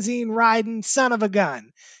 limousine riding, son of a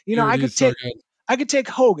gun. Dude, I could take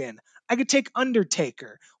Hogan. I could take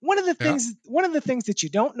Undertaker. One of the things that you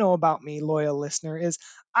don't know about me, loyal listener, is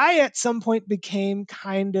I at some point became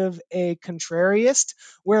kind of a contrariist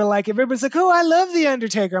where like if everybody's like, oh, I love The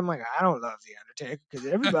Undertaker. I'm like, I don't love The Undertaker because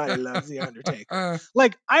everybody loves The Undertaker.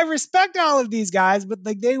 Like I respect all of these guys, but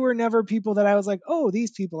like they were never people that I was like, oh,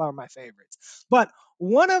 these people are my favorites. But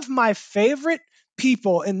one of my favorite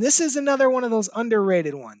people, and this is another one of those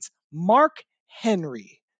underrated ones, Mark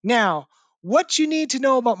Henry. Now, what you need to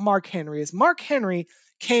know about Mark Henry is Mark Henry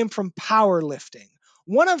came from powerlifting.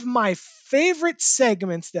 One of my favorite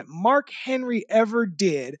segments that Mark Henry ever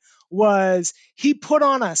did was he put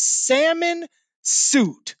on a salmon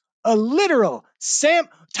suit, a literal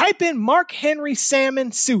type in Mark Henry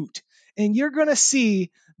salmon suit, and you're going to see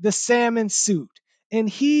the salmon suit. And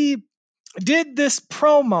he did this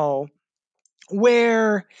promo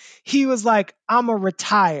where he was like, I'm a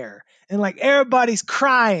retire. And like everybody's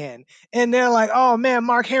crying. And they're like, oh man,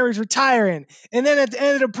 Mark Henry's retiring. And then at the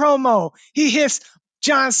end of the promo, he hits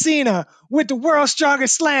John Cena with the world's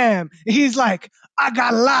strongest slam. And he's like, I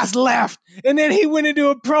got lots left. And then he went into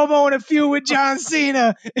a promo and a feud with John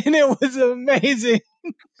Cena. And it was amazing.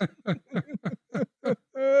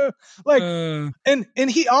 And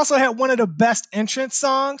he also had one of the best entrance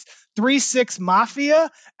songs. 3-6 Mafia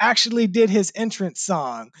actually did his entrance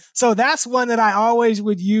song. So that's one that I always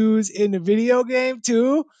would use in the video game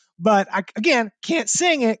too. But I, again, can't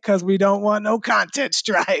sing it because we don't want no content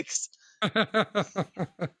strikes.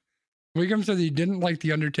 Wiggum said he didn't like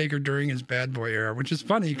The Undertaker during his Bad Boy era, which is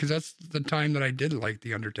funny because that's the time that I did like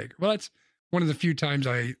The Undertaker. Well, that's one of the few times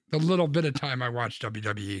the little bit of time I watched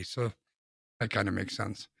WWE. So that kind of makes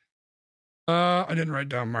sense. I didn't write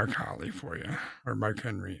down Mark Holly for you, or Mark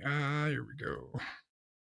Henry. Here we go.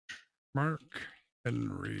 Mark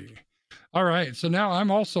Henry. All right. So now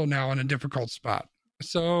I'm also now in a difficult spot.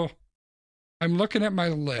 So I'm looking at my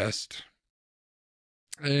list,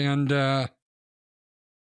 and I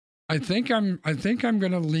think I'm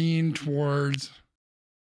going to lean towards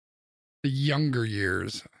the younger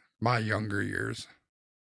years, my younger years,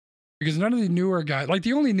 because none of the newer guys, like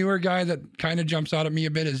the only newer guy that kind of jumps out at me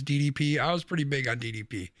a bit is DDP. I was pretty big on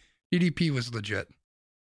DDP. DDP was legit.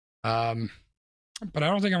 But I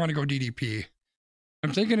don't think I want to go DDP.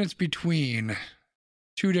 I'm thinking it's between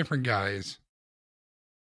two different guys.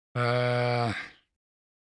 I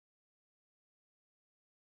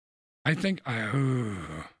think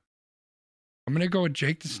I'm gonna go with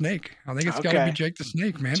Jake the Snake. I think it's got to be Jake the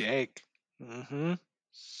Snake, man. Jake. Mm-hmm.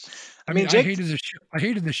 I mean, Jake... I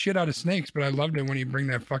hated the shit out of snakes, but I loved it when he bring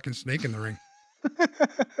that fucking snake in the ring.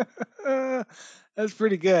 That's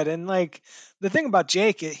pretty good. And like the thing about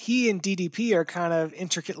Jake, he and DDP are kind of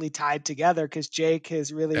intricately tied together because Jake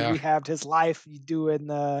has really rehabbed his life doing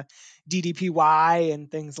the DDPY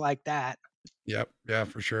and things like that. Yep. Yeah,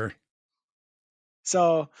 for sure.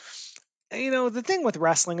 So, the thing with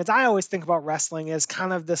wrestling is I always think about wrestling as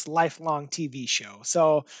kind of this lifelong TV show.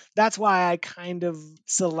 So that's why I kind of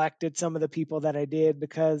selected some of the people that I did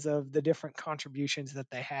because of the different contributions that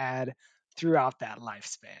they had throughout that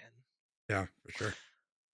lifespan. Yeah, for sure.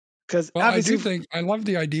 Because I do think I love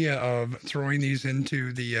the idea of throwing these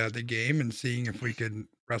into the game and seeing if we could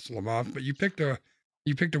wrestle them off. But you picked a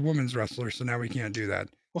women's wrestler, so now we can't do that.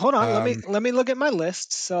 Well, hold on. Let me look at my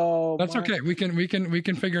list. So that's okay. We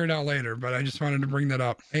can figure it out later. But I just wanted to bring that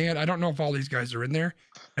up. And I don't know if all these guys are in there.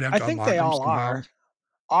 I think they all are.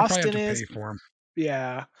 Austin is. Pay for them.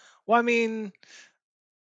 Yeah. Well, I mean,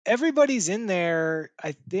 everybody's in there.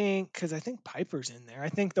 I think because I think Piper's in there. I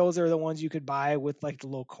think those are the ones you could buy with like the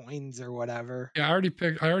little coins or whatever. Yeah, I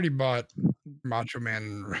already bought Macho Man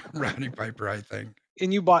and Roddy Piper. I think.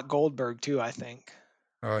 And you bought Goldberg too. I think.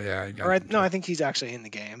 Oh yeah, I think he's actually in the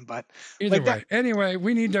game. But either way, anyway,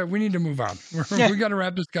 we need to move on. We got to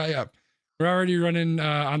wrap this guy up. We're already running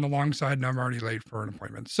on the long side, and I'm already late for an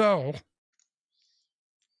appointment. So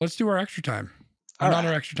let's do our extra time. Not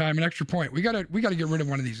our extra time, an extra point. We gotta get rid of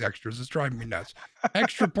one of these extras. It's driving me nuts.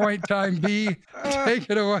 Extra point time, B. Take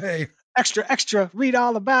it away. Extra. Read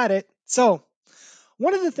all about it. So.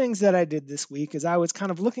 One of the things that I did this week is I was kind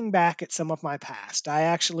of looking back at some of my past. I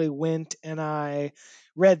actually went and I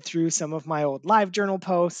read through some of my old LiveJournal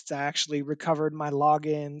posts. I actually recovered my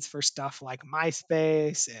logins for stuff like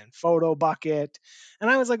MySpace and PhotoBucket. And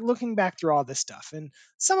I was like looking back through all this stuff. And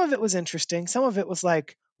some of it was interesting. Some of it was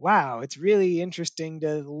like, wow, it's really interesting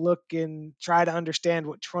to look and try to understand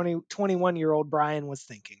what 21-year-old Brian was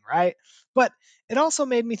thinking, right? But it also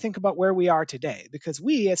made me think about where we are today because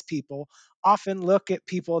we as people often look at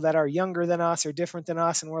people that are younger than us or different than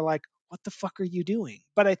us and we're like, what the fuck are you doing?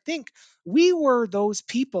 But I think we were those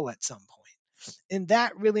people at some point. And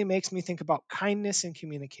that really makes me think about kindness and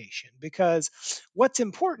communication because what's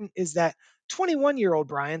important is that 21-year-old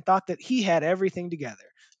Brian thought that he had everything together.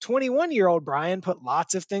 21-year-old Brian put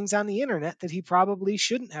lots of things on the internet that he probably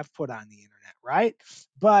shouldn't have put on the internet, right?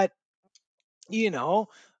 But,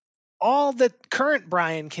 all that current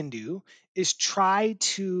Brian can do is try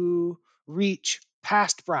to reach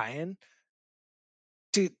past Brian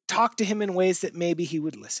to talk to him in ways that maybe he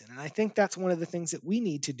would listen. And I think that's one of the things that we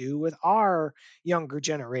need to do with our younger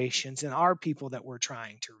generations and our people that we're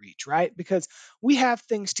trying to reach, right? Because we have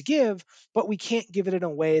things to give, but we can't give it in a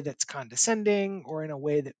way that's condescending or in a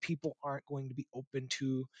way that people aren't going to be open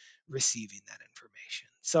to receiving that information.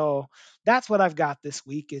 So that's what I've got this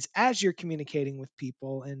week is as you're communicating with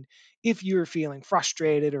people and if you're feeling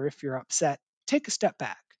frustrated or if you're upset, take a step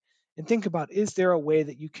back. And think about, is there a way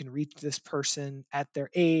that you can reach this person at their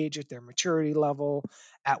age, at their maturity level,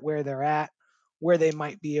 at where they're at, where they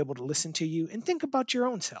might be able to listen to you? And think about your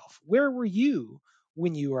own self. Where were you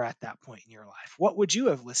when you were at that point in your life? What would you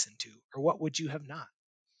have listened to or what would you have not?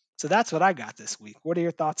 So that's what I got this week. What are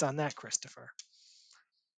your thoughts on that, Christopher?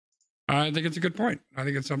 I think it's a good point. I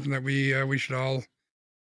think it's something that we should all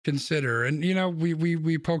consider. And,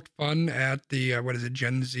 we poked fun at the,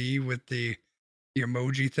 Gen Z with the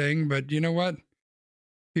emoji thing, but you know what?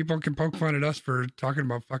 People can poke fun at us for talking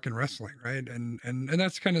about fucking wrestling, right? And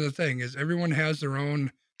that's kind of the thing is everyone has their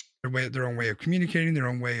own way of communicating, their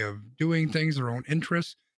own way of doing things, their own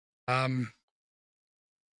interests.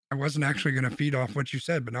 I wasn't actually going to feed off what you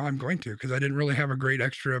said, but now I'm going to because I didn't really have a great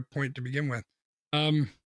extra point to begin with.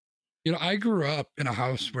 I grew up in a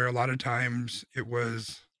house where a lot of times it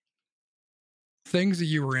was things that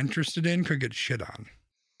you were interested in could get shit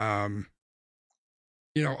on.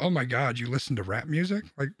 Oh my God, you listen to rap music?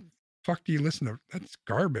 Like, fuck do you listen to? That's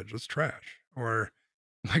garbage. That's trash. Or,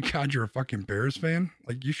 my God, you're a fucking Bears fan?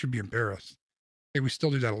 Like, you should be embarrassed. Okay, we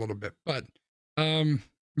still do that a little bit, but, I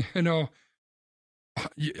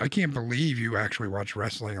can't believe you actually watch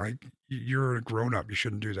wrestling. Like, you're a grown up. You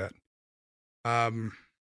shouldn't do that.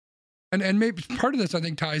 And maybe part of this, I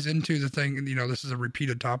think, ties into the thing, this is a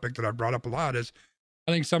repeated topic that I've brought up a lot, is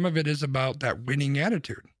I think some of it is about that winning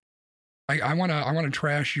attitude. I want to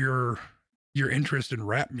trash your interest in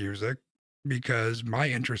rap music because my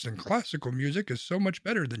interest in classical music is so much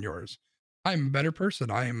better than yours. I'm a better person.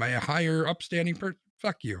 I am a higher upstanding person.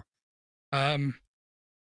 Fuck you.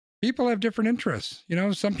 People have different interests.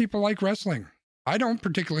 Some people like wrestling. I don't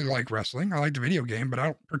particularly like wrestling. I like the video game, but I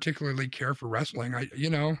don't particularly care for wrestling.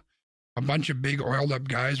 A bunch of big oiled up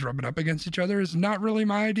guys rubbing up against each other is not really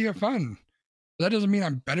my idea of fun. That doesn't mean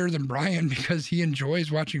I'm better than Brian because he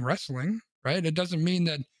enjoys watching wrestling, right? It doesn't mean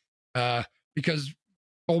that because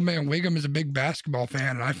Old Man Wiggum is a big basketball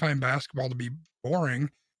fan and I find basketball to be boring,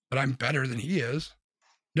 that I'm better than he is.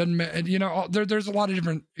 Doesn't there's a lot of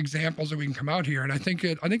different examples that we can come out here, and I think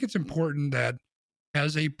it's important that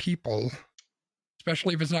as a people,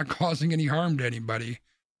 especially if it's not causing any harm to anybody,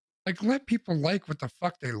 like let people like what the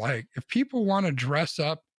fuck they like. If people want to dress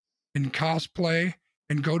up in cosplay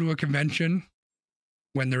and go to a convention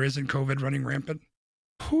when there isn't COVID running rampant,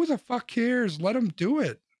 who the fuck cares? Let them do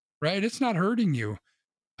it, right? It's not hurting you.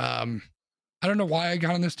 I don't know why I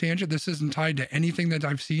got on this tangent. This isn't tied to anything that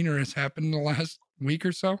I've seen or has happened in the last week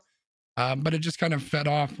or so, but it just kind of fed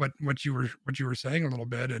off what you were saying a little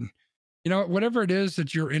bit. And whatever it is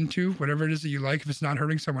that you're into, whatever it is that you like, if it's not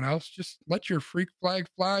hurting someone else, just let your freak flag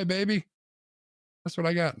fly, baby. That's what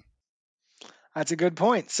I got. That's a good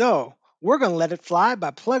point. So we're going to let it fly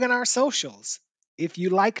by plugging our socials. If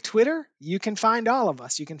you like Twitter, you can find all of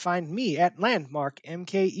us. You can find me at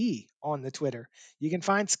LandmarkMKE on the Twitter. You can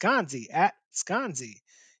find Sconzi at Sconzi.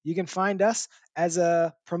 You can find us as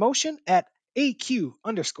a promotion at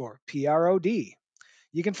AQ_PROD.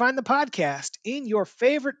 You can find the podcast in your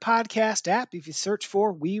favorite podcast app if you search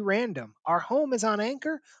for We Random. Our home is on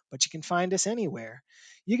Anchor, but you can find us anywhere.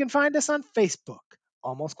 You can find us on Facebook,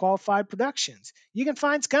 Almost Qualified Productions. You can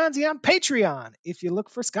find Sconzi on Patreon if you look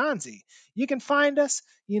for Sconzi. You can find us,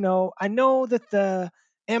 I know that the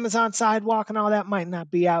Amazon Sidewalk and all that might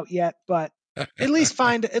not be out yet, but at least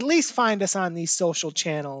find us on these social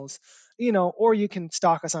channels. Or you can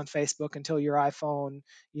stalk us on Facebook until your iPhone,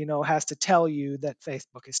 has to tell you that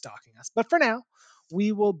Facebook is stalking us. But for now,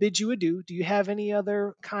 we will bid you adieu. Do you have any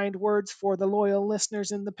other kind words for the loyal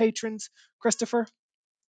listeners and the patrons, Christopher?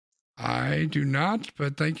 I do not,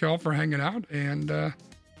 but thank you all for hanging out and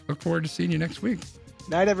look forward to seeing you next week.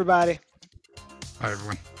 Night, everybody. Bye,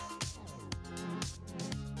 everyone.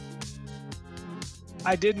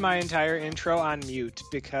 I did my entire intro on mute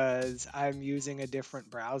because I'm using a different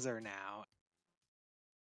browser now.